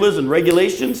formulas and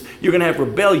regulations, you're going to have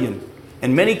rebellion.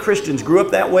 And many Christians grew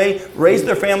up that way, raised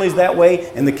their families that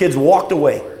way, and the kids walked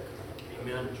away.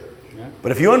 Amen.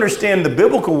 But if you understand the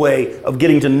biblical way of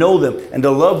getting to know them and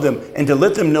to love them and to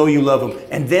let them know you love them,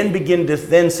 and then begin to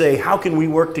then say, how can we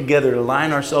work together to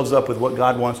line ourselves up with what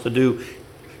God wants to do?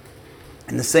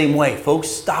 In the same way, folks,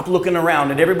 stop looking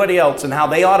around at everybody else and how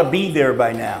they ought to be there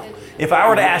by now. If I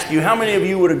were to ask you, how many of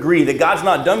you would agree that God's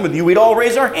not done with you, we'd all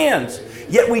raise our hands.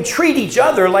 Yet we treat each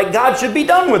other like God should be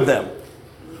done with them.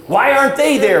 Why aren't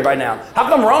they there by now? How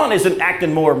come Ron isn't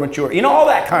acting more mature? You know, all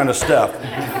that kind of stuff.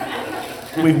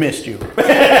 We've missed you.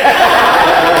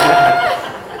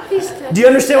 Do you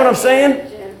understand what I'm saying?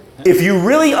 If you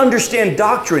really understand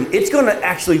doctrine, it's going to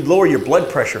actually lower your blood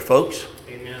pressure, folks.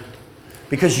 Amen.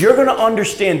 Because you're going to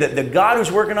understand that the God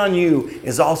who's working on you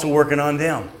is also working on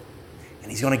them.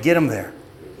 And He's going to get them there.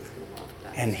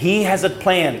 And He has a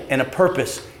plan and a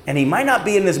purpose. And He might not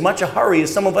be in as much a hurry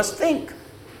as some of us think.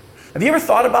 Have you ever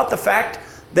thought about the fact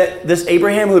that this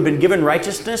Abraham who had been given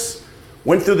righteousness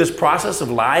went through this process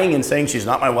of lying and saying, she's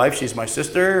not my wife, she's my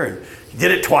sister, and he did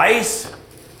it twice?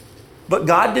 But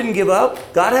God didn't give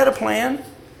up. God had a plan.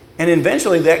 And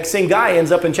eventually that same guy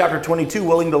ends up in chapter 22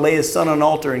 willing to lay his son on an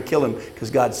altar and kill him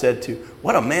because God said to.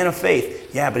 What a man of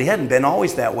faith. Yeah, but he hadn't been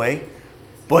always that way.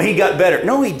 Well, he got better.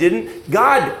 No, he didn't.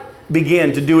 God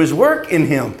began to do His work in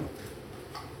him.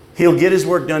 He'll get His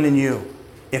work done in you.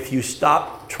 If you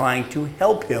stop trying to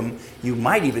help Him, you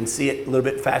might even see it a little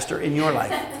bit faster in your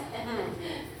life.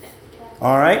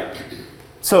 All right?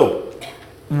 So,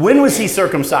 when was he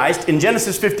circumcised? In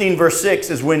Genesis 15, verse 6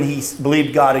 is when he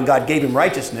believed God and God gave him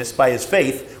righteousness by his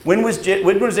faith. When was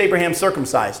Abraham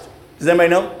circumcised? Does anybody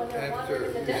know?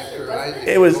 After Isaac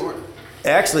It was born.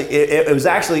 actually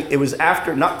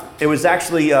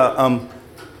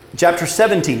chapter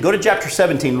 17. Go to chapter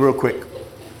 17 real quick.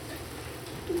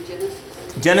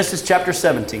 Genesis chapter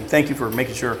 17. Thank you for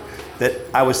making sure that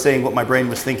I was saying what my brain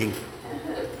was thinking.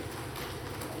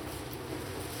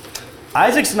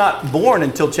 Isaac's not born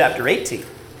until chapter 18.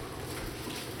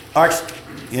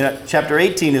 Chapter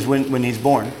 18 is when he's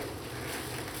born.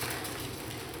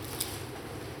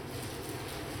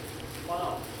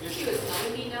 Wow. She was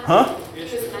 99. Huh? She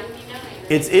was 99.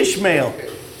 It's Ishmael.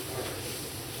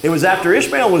 It was after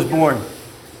Ishmael was born.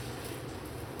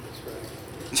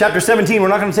 Chapter 17, we're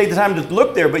not going to take the time to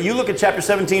look there, but you look at chapter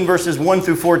 17, verses 1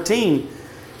 through 14,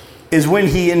 is when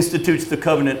he institutes the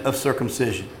covenant of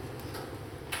circumcision.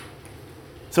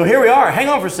 So here we are. Hang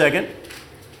on for a second.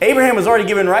 Abraham was already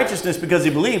given righteousness because he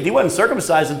believed. He wasn't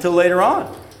circumcised until later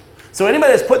on. So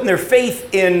anybody that's putting their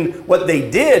faith in what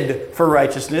they did for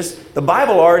righteousness, the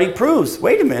Bible already proves,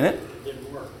 wait a minute,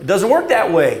 it doesn't work that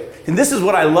way. And this is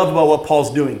what I love about what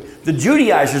Paul's doing. The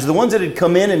Judaizers, the ones that had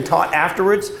come in and taught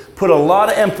afterwards, put a lot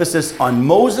of emphasis on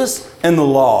Moses and the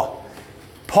law.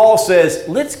 Paul says,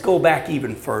 let's go back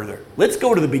even further. Let's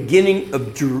go to the beginning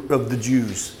of the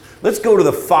Jews. Let's go to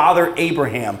the father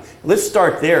Abraham. Let's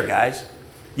start there, guys.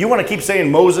 You want to keep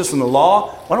saying Moses and the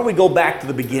law? Why don't we go back to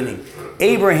the beginning?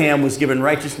 Abraham was given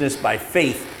righteousness by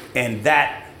faith, and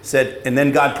that said, and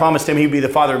then God promised him he'd be the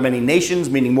father of many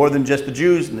nations, meaning more than just the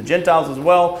Jews and the Gentiles as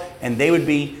well, and they would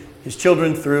be his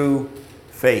children through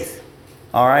faith.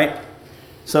 All right?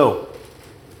 So,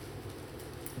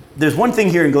 there's one thing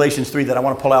here in Galatians 3 that I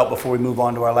want to pull out before we move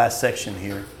on to our last section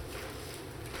here.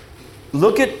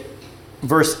 Look at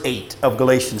verse 8 of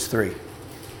Galatians 3.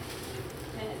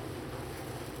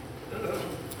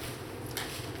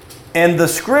 And the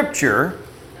scripture,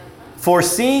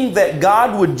 foreseeing that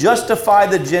God would justify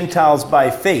the Gentiles by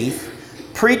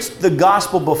faith, preached the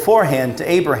gospel beforehand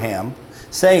to Abraham,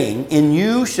 saying, in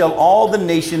you shall all the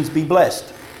nations be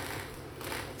blessed.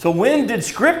 So when did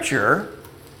scripture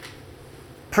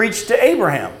preach to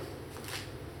Abraham?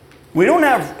 We don't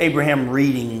have Abraham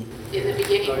reading. In the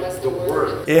beginning was the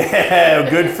Word. Yeah,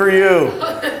 good for you.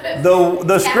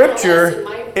 The scripture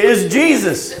is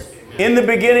Jesus. In the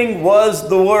beginning was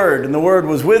the Word, and the Word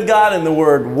was with God, and the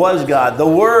Word was God. The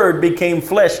Word became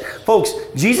flesh. Folks,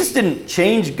 Jesus didn't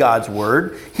change God's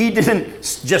Word. He didn't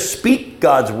just speak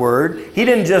God's Word. He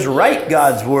didn't just write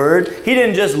God's Word. He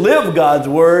didn't just live God's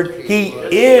Word. He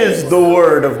is the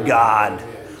Word of God.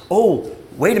 Oh,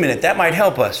 wait a minute, that might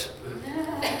help us.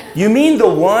 You mean the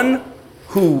one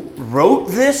who wrote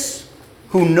this,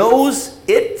 who knows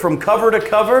it from cover to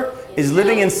cover, is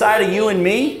living inside of you and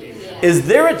me? Is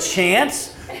there a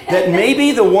chance that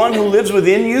maybe the one who lives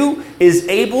within you is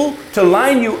able to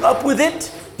line you up with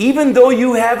it, even though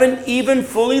you haven't even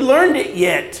fully learned it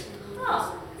yet?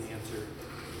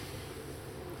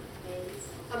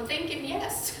 I'm thinking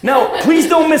yes. Now, please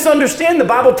don't misunderstand. The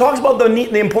Bible talks about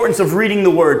the importance of reading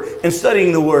the Word and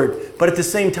studying the Word. But at the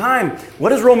same time, what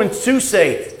does Romans 2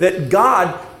 say? That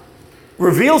God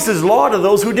reveals His law to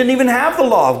those who didn't even have the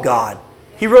law of God.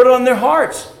 He wrote it on their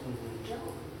hearts.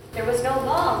 There was no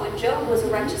law when Job was a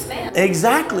righteous man.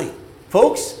 Exactly.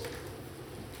 Folks,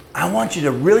 I want you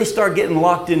to really start getting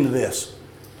locked into this.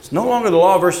 It's no longer the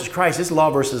law versus Christ. It's law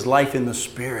versus life in the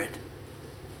Spirit.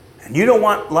 And you don't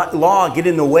want law get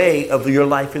in the way of your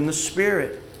life in the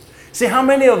Spirit. See, how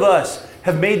many of us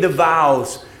have made the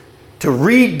vows to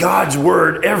read God's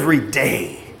Word every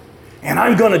day? And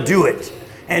I'm going to do it.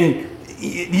 And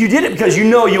you did it because you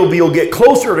know you'll get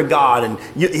closer to God, and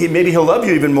maybe He'll love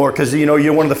you even more because you know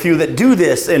you're one of the few that do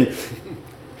this. And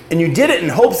you did it in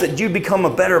hopes that you become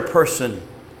a better person.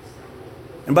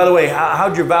 And by the way,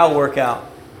 how'd your vow work out?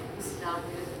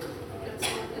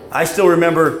 I still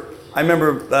remember.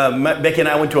 Becky and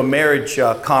I went to a marriage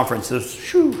conference. It was,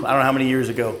 I don't know how many years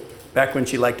ago, back when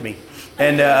she liked me.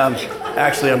 And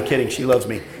actually, I'm kidding. She loves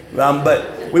me.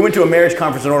 But we went to a marriage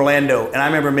conference in Orlando, and I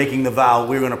remember making the vow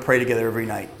we were going to pray together every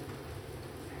night.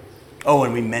 Oh,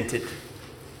 and we meant it.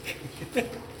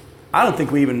 I don't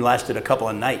think we even lasted a couple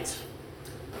of nights.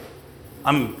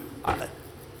 I'm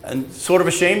sort of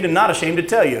ashamed and not ashamed to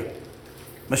tell you.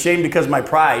 I'm ashamed because my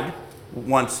pride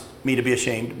wants me to be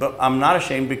ashamed, but I'm not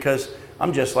ashamed because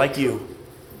I'm just like you.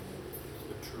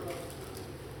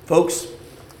 Folks,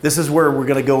 this is where we're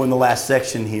going to go in the last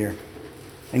section here.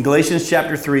 In Galatians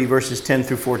chapter 3, verses 10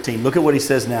 through 14, look at what he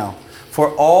says now.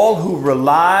 For all who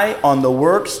rely on the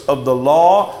works of the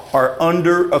law are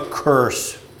under a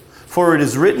curse. For it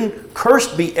is written,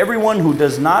 cursed be everyone who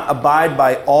does not abide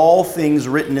by all things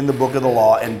written in the book of the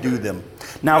law and do them.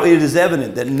 Now it is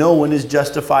evident that no one is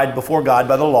justified before God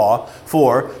by the law,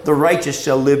 for the righteous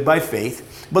shall live by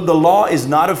faith. But the law is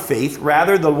not of faith,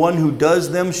 rather the one who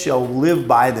does them shall live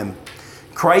by them.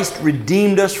 Christ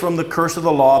redeemed us from the curse of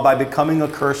the law by becoming a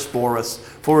curse for us.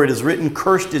 For it is written,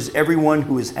 cursed is everyone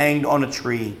who is hanged on a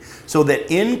tree, so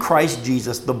that in Christ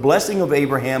Jesus the blessing of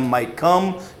Abraham might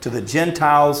come to the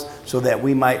Gentiles, so that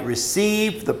we might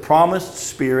receive the promised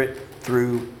Spirit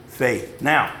through faith.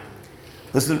 Now,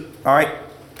 listen, all right.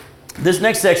 This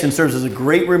next section serves as a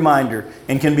great reminder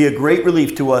and can be a great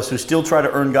relief to us who still try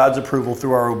to earn God's approval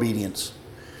through our obedience.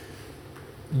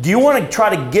 Do you want to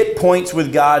try to get points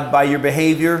with God by your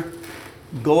behavior?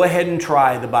 Go ahead and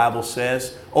try, the Bible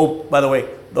says. Oh, by the way,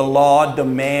 the law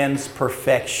demands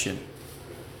perfection.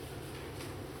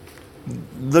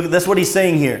 Look, that's what he's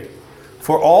saying here.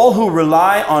 For all who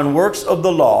rely on works of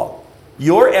the law,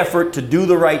 your effort to do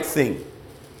the right thing,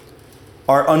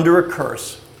 are under a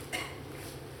curse.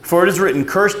 For it is written,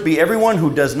 cursed be everyone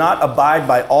who does not abide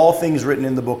by all things written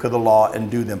in the book of the law and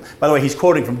do them. By the way, he's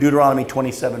quoting from Deuteronomy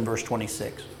 27, verse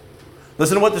 26.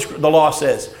 Listen to what the law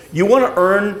says. You want to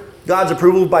earn God's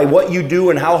approval by what you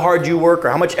do and how hard you work or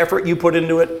how much effort you put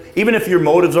into it, even if your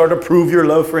motives are to prove your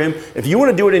love for Him. If you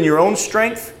want to do it in your own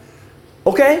strength,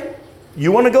 okay,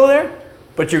 you want to go there,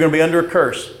 but you're going to be under a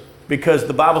curse because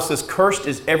the Bible says, cursed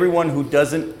is everyone who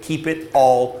doesn't keep it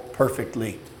all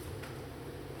perfectly.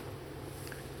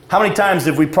 How many times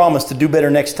have we promised to do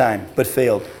better next time, but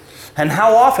failed? And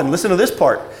how often, listen to this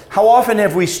part, how often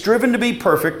have we striven to be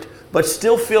perfect, but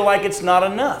still feel like it's not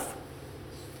enough?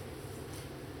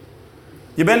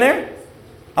 You been there?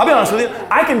 I'll be honest with you.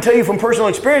 I can tell you from personal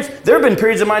experience, there have been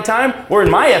periods of my time where in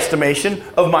my estimation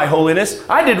of my holiness,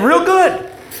 I did real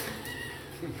good.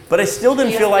 But I still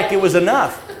didn't feel like it was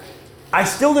enough. I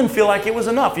still didn't feel like it was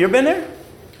enough. You ever been there?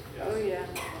 Oh, yeah.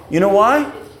 You know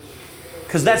why?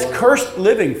 Because that's cursed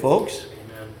living, folks.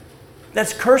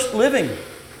 That's cursed living.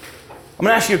 I'm going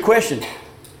to ask you a question.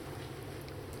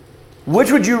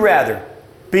 Which would you rather?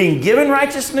 Being given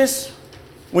righteousness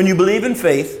when you believe in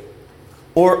faith,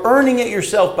 or earning it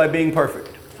yourself by being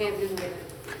perfect? Can't do that.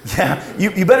 Yeah,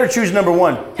 you better choose number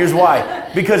one. Here's why.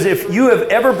 Because if you have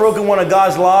ever broken one of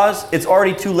God's laws, it's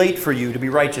already too late for you to be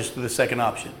righteous through the second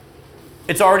option.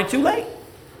 It's already too late.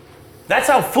 That's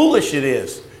how foolish it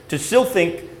is to still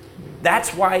think.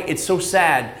 That's why it's so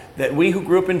sad that we who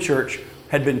grew up in church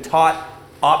had been taught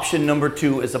option number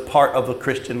 2 as a part of a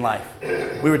Christian life.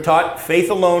 We were taught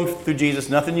faith alone through Jesus,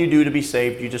 nothing you do to be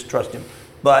saved, you just trust Him.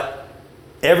 But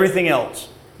everything else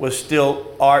was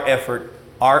still our effort,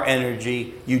 our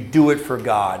energy. You do it for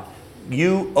God.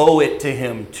 You owe it to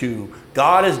Him too.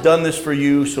 God has done this for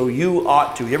you, so you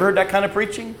ought to. You ever heard that kind of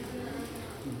preaching?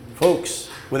 Folks,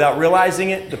 without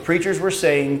realizing it, the preachers were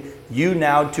saying, you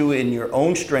now too, in your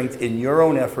own strength, in your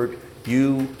own effort,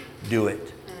 you do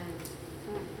it.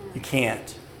 You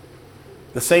can't.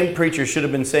 The same preacher should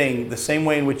have been saying, the same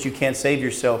way in which you can't save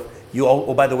yourself,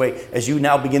 oh, by the way, as you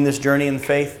now begin this journey in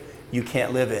faith, you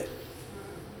can't live it.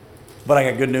 But I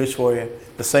got good news for you.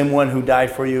 The same one who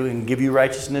died for you and give you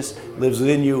righteousness lives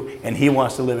within you, and He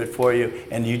wants to live it for you,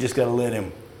 and you just got to let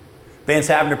Him. Vance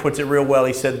Havner puts it real well.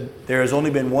 He said, there has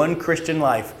only been one Christian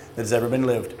life that has ever been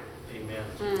lived.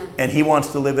 And He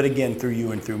wants to live it again through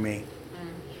you and through me.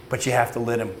 But you have to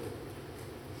let Him.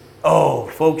 Oh,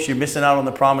 folks, you're missing out on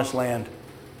the promised land.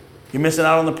 You're missing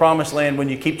out on the promised land when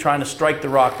you keep trying to strike the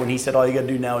rock when He said all you got to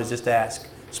do now is just ask.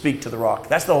 Speak to the rock.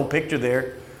 That's the whole picture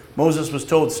there. Moses was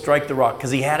told, strike the rock, because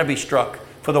he had to be struck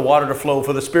for the water to flow,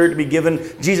 for the Spirit to be given.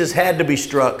 Jesus had to be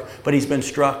struck, but He's been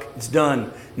struck. It's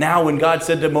done. Now when God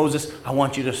said to Moses, I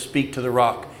want you to speak to the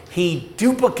rock, he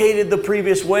duplicated the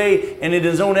previous way and in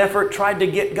his own effort tried to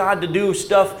get God to do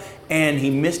stuff, and he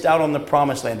missed out on the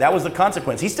promised land. That was the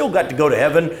consequence. He still got to go to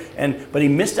heaven, but he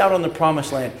missed out on the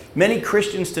promised land. Many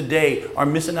Christians today are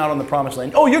missing out on the promised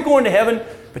land. Oh, you're going to heaven,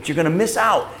 but you're going to miss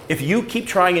out if you keep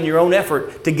trying in your own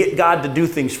effort to get God to do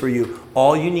things for you.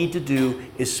 All you need to do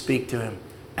is speak to Him.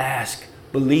 Ask,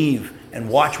 believe, and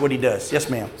watch what He does. Yes,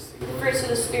 ma'am. The fruits of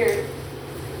the Spirit,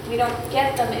 we don't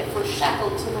get them if we're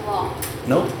shackled to the law.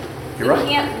 No, you're right.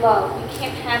 We can't love, we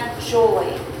can't have joy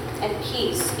and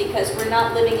peace because we're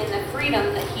not living in the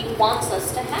freedom that He wants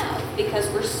us to have because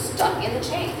we're stuck in the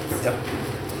chains. Yep.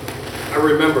 I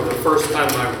remember the first time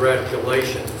I read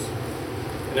Galatians,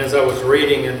 and as I was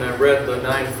reading and I read the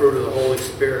 9 fruit of the Holy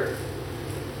Spirit,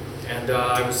 and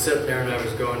I was sitting there and I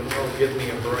was going, oh, give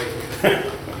me a break.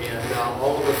 And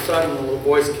all of a sudden a little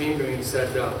voice came to me and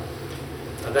said,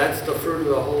 that's the fruit of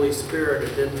the Holy Spirit.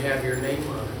 It didn't have your name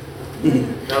on it.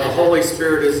 Now the Holy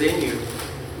Spirit is in you,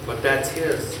 but that's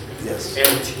His. Yes. And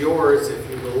it's yours if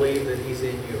you believe that He's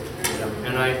in you. Yep.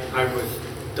 And I was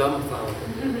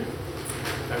dumbfounded.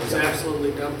 I was absolutely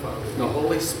dumbfounded. The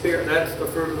Holy Spirit, that's the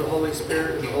fruit of the Holy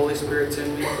Spirit, and the Holy Spirit's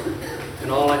in me.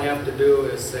 And all I have to do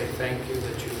is say thank you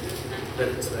that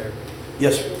it's there.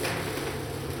 Yes, sir.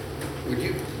 Would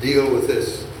you deal with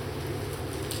this?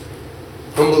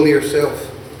 Humble yourself,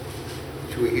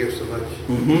 which we hear so much.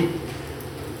 Mm-hmm.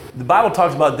 The Bible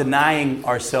talks about denying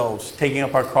ourselves, taking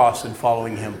up our cross and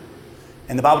following Him.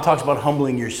 And the Bible talks about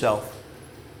humbling yourself.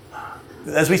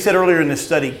 As we said earlier in this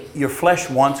study, your flesh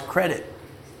wants credit.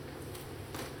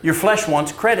 Your flesh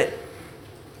wants credit.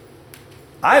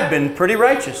 I've been pretty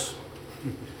righteous.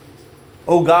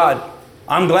 Oh God,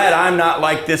 I'm glad I'm not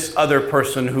like this other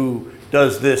person who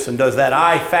does this and does that.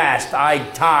 I fast, I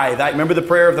tithe. I remember the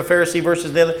prayer of the Pharisee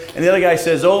versus the other. And the other guy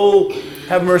says, oh,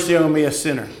 have mercy on me, a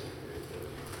sinner.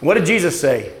 What did Jesus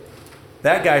say?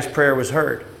 That guy's prayer was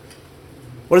heard.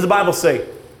 What does the Bible say?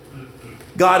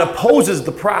 God opposes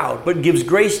the proud, but gives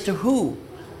grace to who?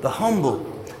 The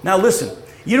humble. Now listen,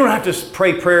 you don't have to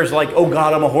pray prayers like, oh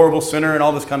God, I'm a horrible sinner and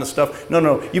all this kind of stuff.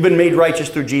 No. You've been made righteous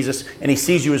through Jesus and He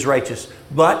sees you as righteous.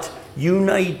 But you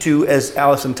need to, as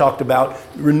Allison talked about,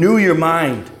 renew your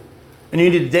mind. And you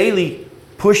need to daily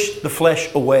push the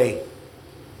flesh away.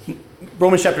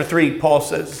 Romans chapter 3,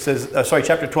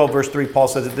 chapter 12, verse 3, Paul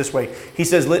says it this way. He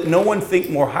says, let no one think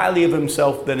more highly of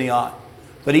himself than he ought,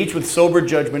 but each with sober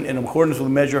judgment in accordance with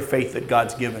the measure of faith that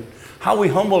God's given. How we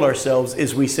humble ourselves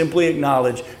is we simply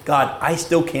acknowledge, God, I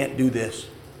still can't do this,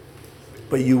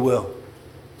 but you will.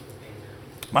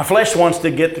 My flesh wants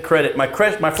to get the credit. My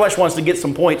flesh wants to get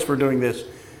some points for doing this,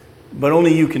 but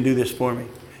only you can do this for me.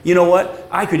 You know what?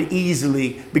 I could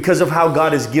easily, because of how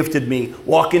God has gifted me,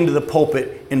 walk into the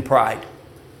pulpit in pride.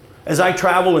 As I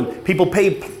travel and people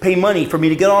pay money for me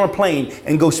to get on a plane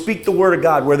and go speak the Word of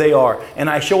God where they are. And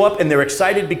I show up and they're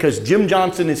excited because Jim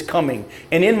Johnson is coming.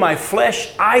 And in my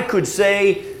flesh, I could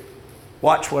say,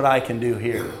 watch what I can do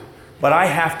here. But I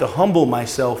have to humble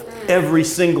myself every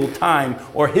single time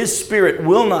or His Spirit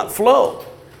will not flow.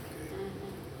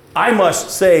 I must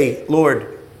say,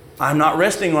 Lord, I'm not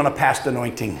resting on a past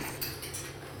anointing.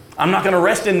 I'm not going to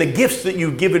rest in the gifts that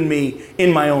you've given me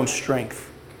in my own strength.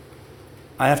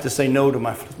 I have to say no to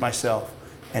myself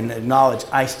and acknowledge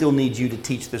I still need you to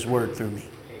teach this word through me.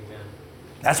 Amen.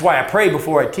 That's why I pray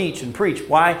before I teach and preach.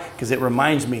 Why? Because it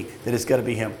reminds me that it's got to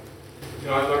be Him. You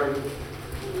know, I learned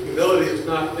humility is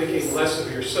not thinking less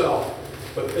of yourself,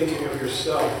 but thinking of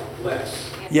yourself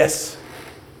less. Yes,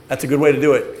 that's a good way to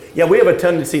do it. Yeah, we have a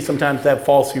tendency sometimes to have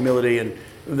false humility, and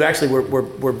actually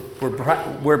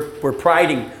we're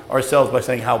priding ourselves by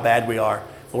saying how bad we are.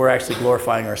 We're actually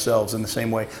glorifying ourselves in the same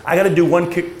way. I got to do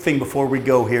one quick thing before we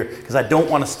go here because I don't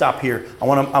want to stop here. I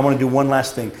want to do one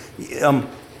last thing.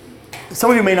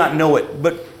 Some of you may not know it,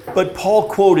 but Paul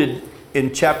quoted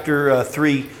in chapter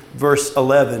 3, verse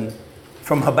 11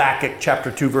 from Habakkuk chapter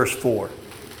 2, verse 4.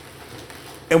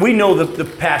 And we know the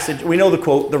passage, we know the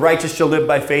quote, the righteous shall live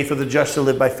by faith or the just shall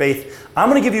live by faith. I'm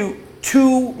going to give you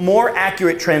two more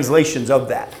accurate translations of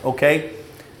that, okay?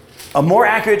 A more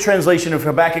accurate translation of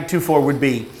Habakkuk 2:4 would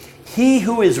be, he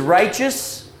who is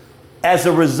righteous as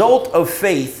a result of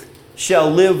faith shall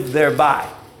live thereby.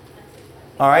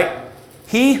 All right?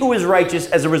 He who is righteous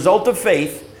as a result of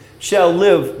faith shall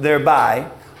live thereby,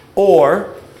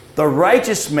 or the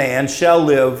righteous man shall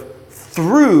live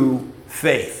through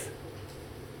faith.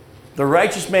 The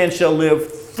righteous man shall live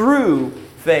through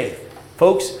faith.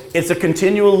 Folks, it's a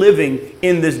continual living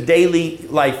in this daily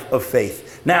life of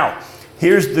faith. Now,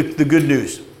 here's the good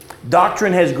news.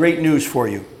 Doctrine has great news for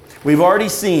you. We've already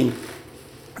seen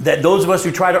that those of us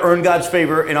who try to earn God's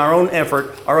favor in our own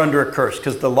effort are under a curse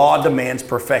because the law demands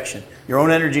perfection. Your own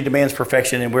energy demands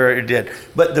perfection, and where it did.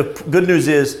 But the good news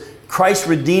is Christ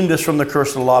redeemed us from the curse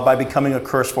of the law by becoming a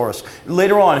curse for us.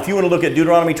 Later on, if you want to look at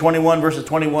Deuteronomy 21, verses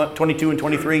 22 and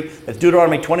 23, that's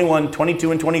Deuteronomy 21,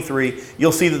 22 and 23,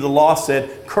 you'll see that the law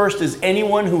said, cursed is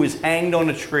anyone who is hanged on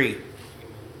a tree.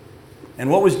 And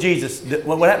what was Jesus?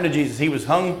 What happened to Jesus? He was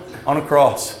hung on a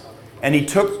cross, and he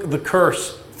took the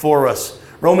curse for us.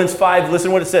 Romans 5, listen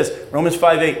to what it says. Romans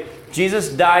 5:8. Jesus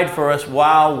died for us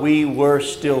while we were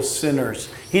still sinners.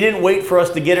 He didn't wait for us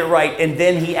to get it right and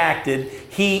then he acted.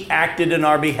 He acted in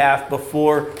our behalf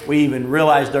before we even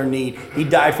realized our need. He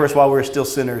died for us while we were still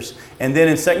sinners. And then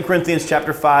in 2 Corinthians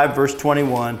chapter 5, verse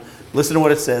 21, listen to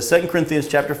what it says. 2 Corinthians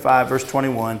chapter 5, verse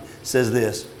 21 says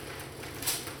this.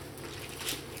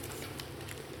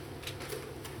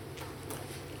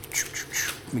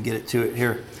 Let me get it to it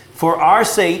here. For our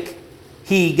sake,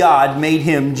 He, God, made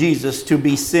Him, Jesus, to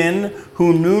be sin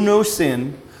who knew no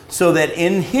sin, so that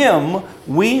in Him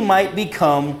we might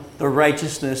become the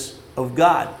righteousness of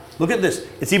God. Look at this.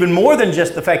 It's even more than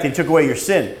just the fact that He took away your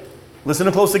sin. Listen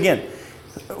close again.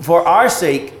 For our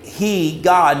sake, He,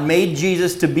 God, made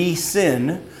Jesus to be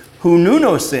sin who knew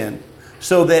no sin,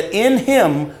 so that in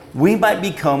Him we might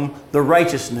become the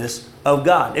righteousness of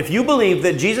God. If you believe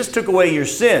that Jesus took away your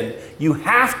sin, you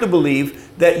have to believe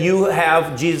that you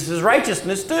have Jesus'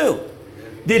 righteousness too.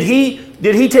 Did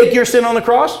he take your sin on the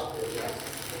cross?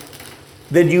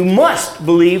 Then you must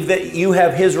believe that you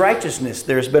have His righteousness.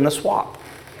 There's been a swap.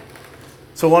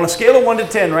 So on a scale of 1 to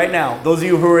 10 right now, those of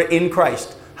you who are in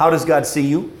Christ, how does God see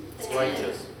you?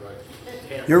 Righteous.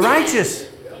 You're righteous.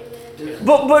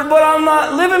 But I'm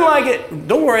not living like it.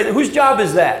 Don't worry. Whose job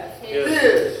is that?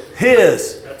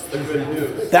 His. That's the good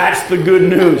news. That's the good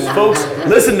news. Folks,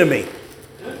 listen to me.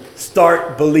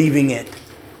 Start believing it.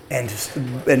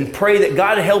 And pray that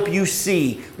God help you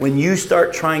see when you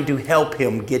start trying to help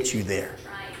Him get you there.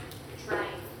 Try.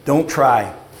 Don't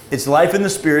try. It's life in the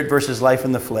Spirit versus life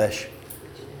in the flesh.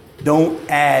 Don't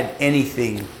add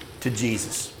anything to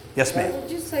Jesus. Yes, ma'am.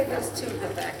 Did you say those two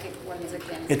Habakkuk ones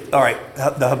again? All right.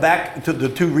 The Habakkuk, the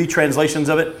two retranslations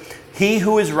of it. He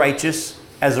who is righteous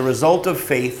as a result of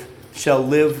faith shall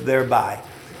live thereby.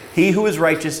 He who is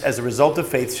righteous as a result of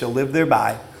faith shall live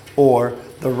thereby. Or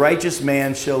the righteous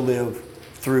man shall live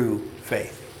through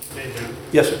faith. Amen.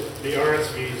 Yes, sir. The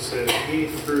RSV says, he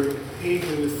who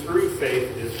through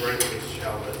faith is righteous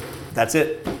shall live. That's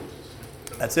it.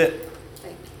 That's it.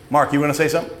 Mark, you want to say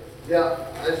something? Yeah,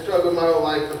 I struggled my whole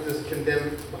life with this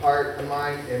condemned heart of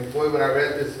mine, and boy, when I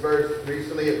read this verse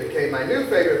recently, it became my new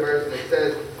favorite verse, and it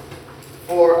says,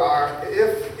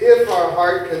 if our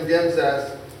heart condemns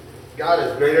us, God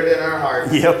is greater than our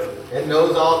heart. Yep. And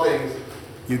knows all things.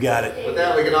 You got it. With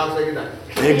that, we can all say good night.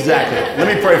 Exactly.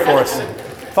 Let me pray for us.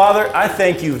 Father, I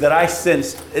thank you that I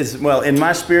sense as well in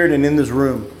my spirit and in this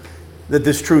room that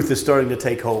this truth is starting to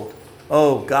take hold.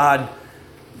 Oh, God,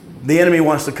 the enemy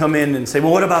wants to come in and say,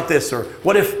 well, what about this? Or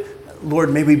what if,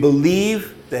 Lord, may we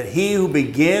believe that He who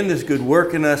began this good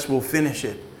work in us will finish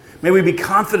it. May we be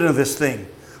confident of this thing.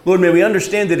 Lord, may we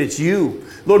understand that it's you.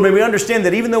 Lord, may we understand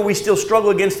that even though we still struggle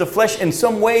against the flesh in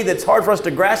some way that's hard for us to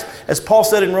grasp, as Paul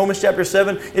said in Romans chapter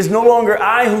 7, it's no longer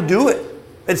I who do it.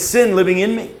 It's sin living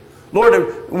in me.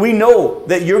 Lord, we know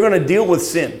that you're going to deal with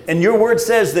sin. And your word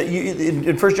says that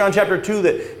in 1 John chapter 2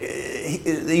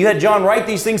 that you had John write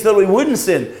these things so that we wouldn't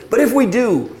sin. But if we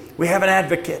do, we have an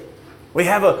advocate. We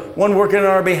have one working on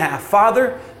our behalf.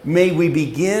 Father, may we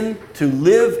begin to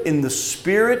live in the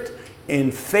Spirit,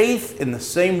 in faith, in the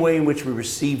same way in which we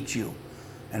received you.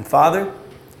 And Father,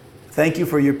 thank you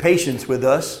for your patience with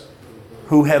us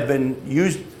who have been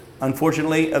used,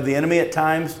 unfortunately, of the enemy at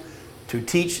times to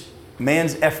teach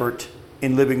man's effort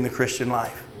in living the Christian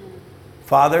life.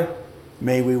 Father,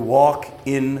 may we walk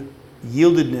in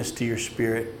yieldedness to your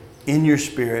Spirit, in your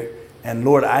Spirit. And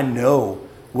Lord, I know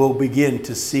we'll begin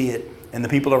to see it. And the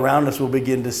people around us will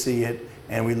begin to see it.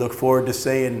 And we look forward to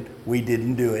saying, we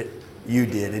didn't do it. You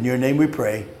did. In your name we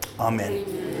pray. Amen.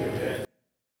 Amen.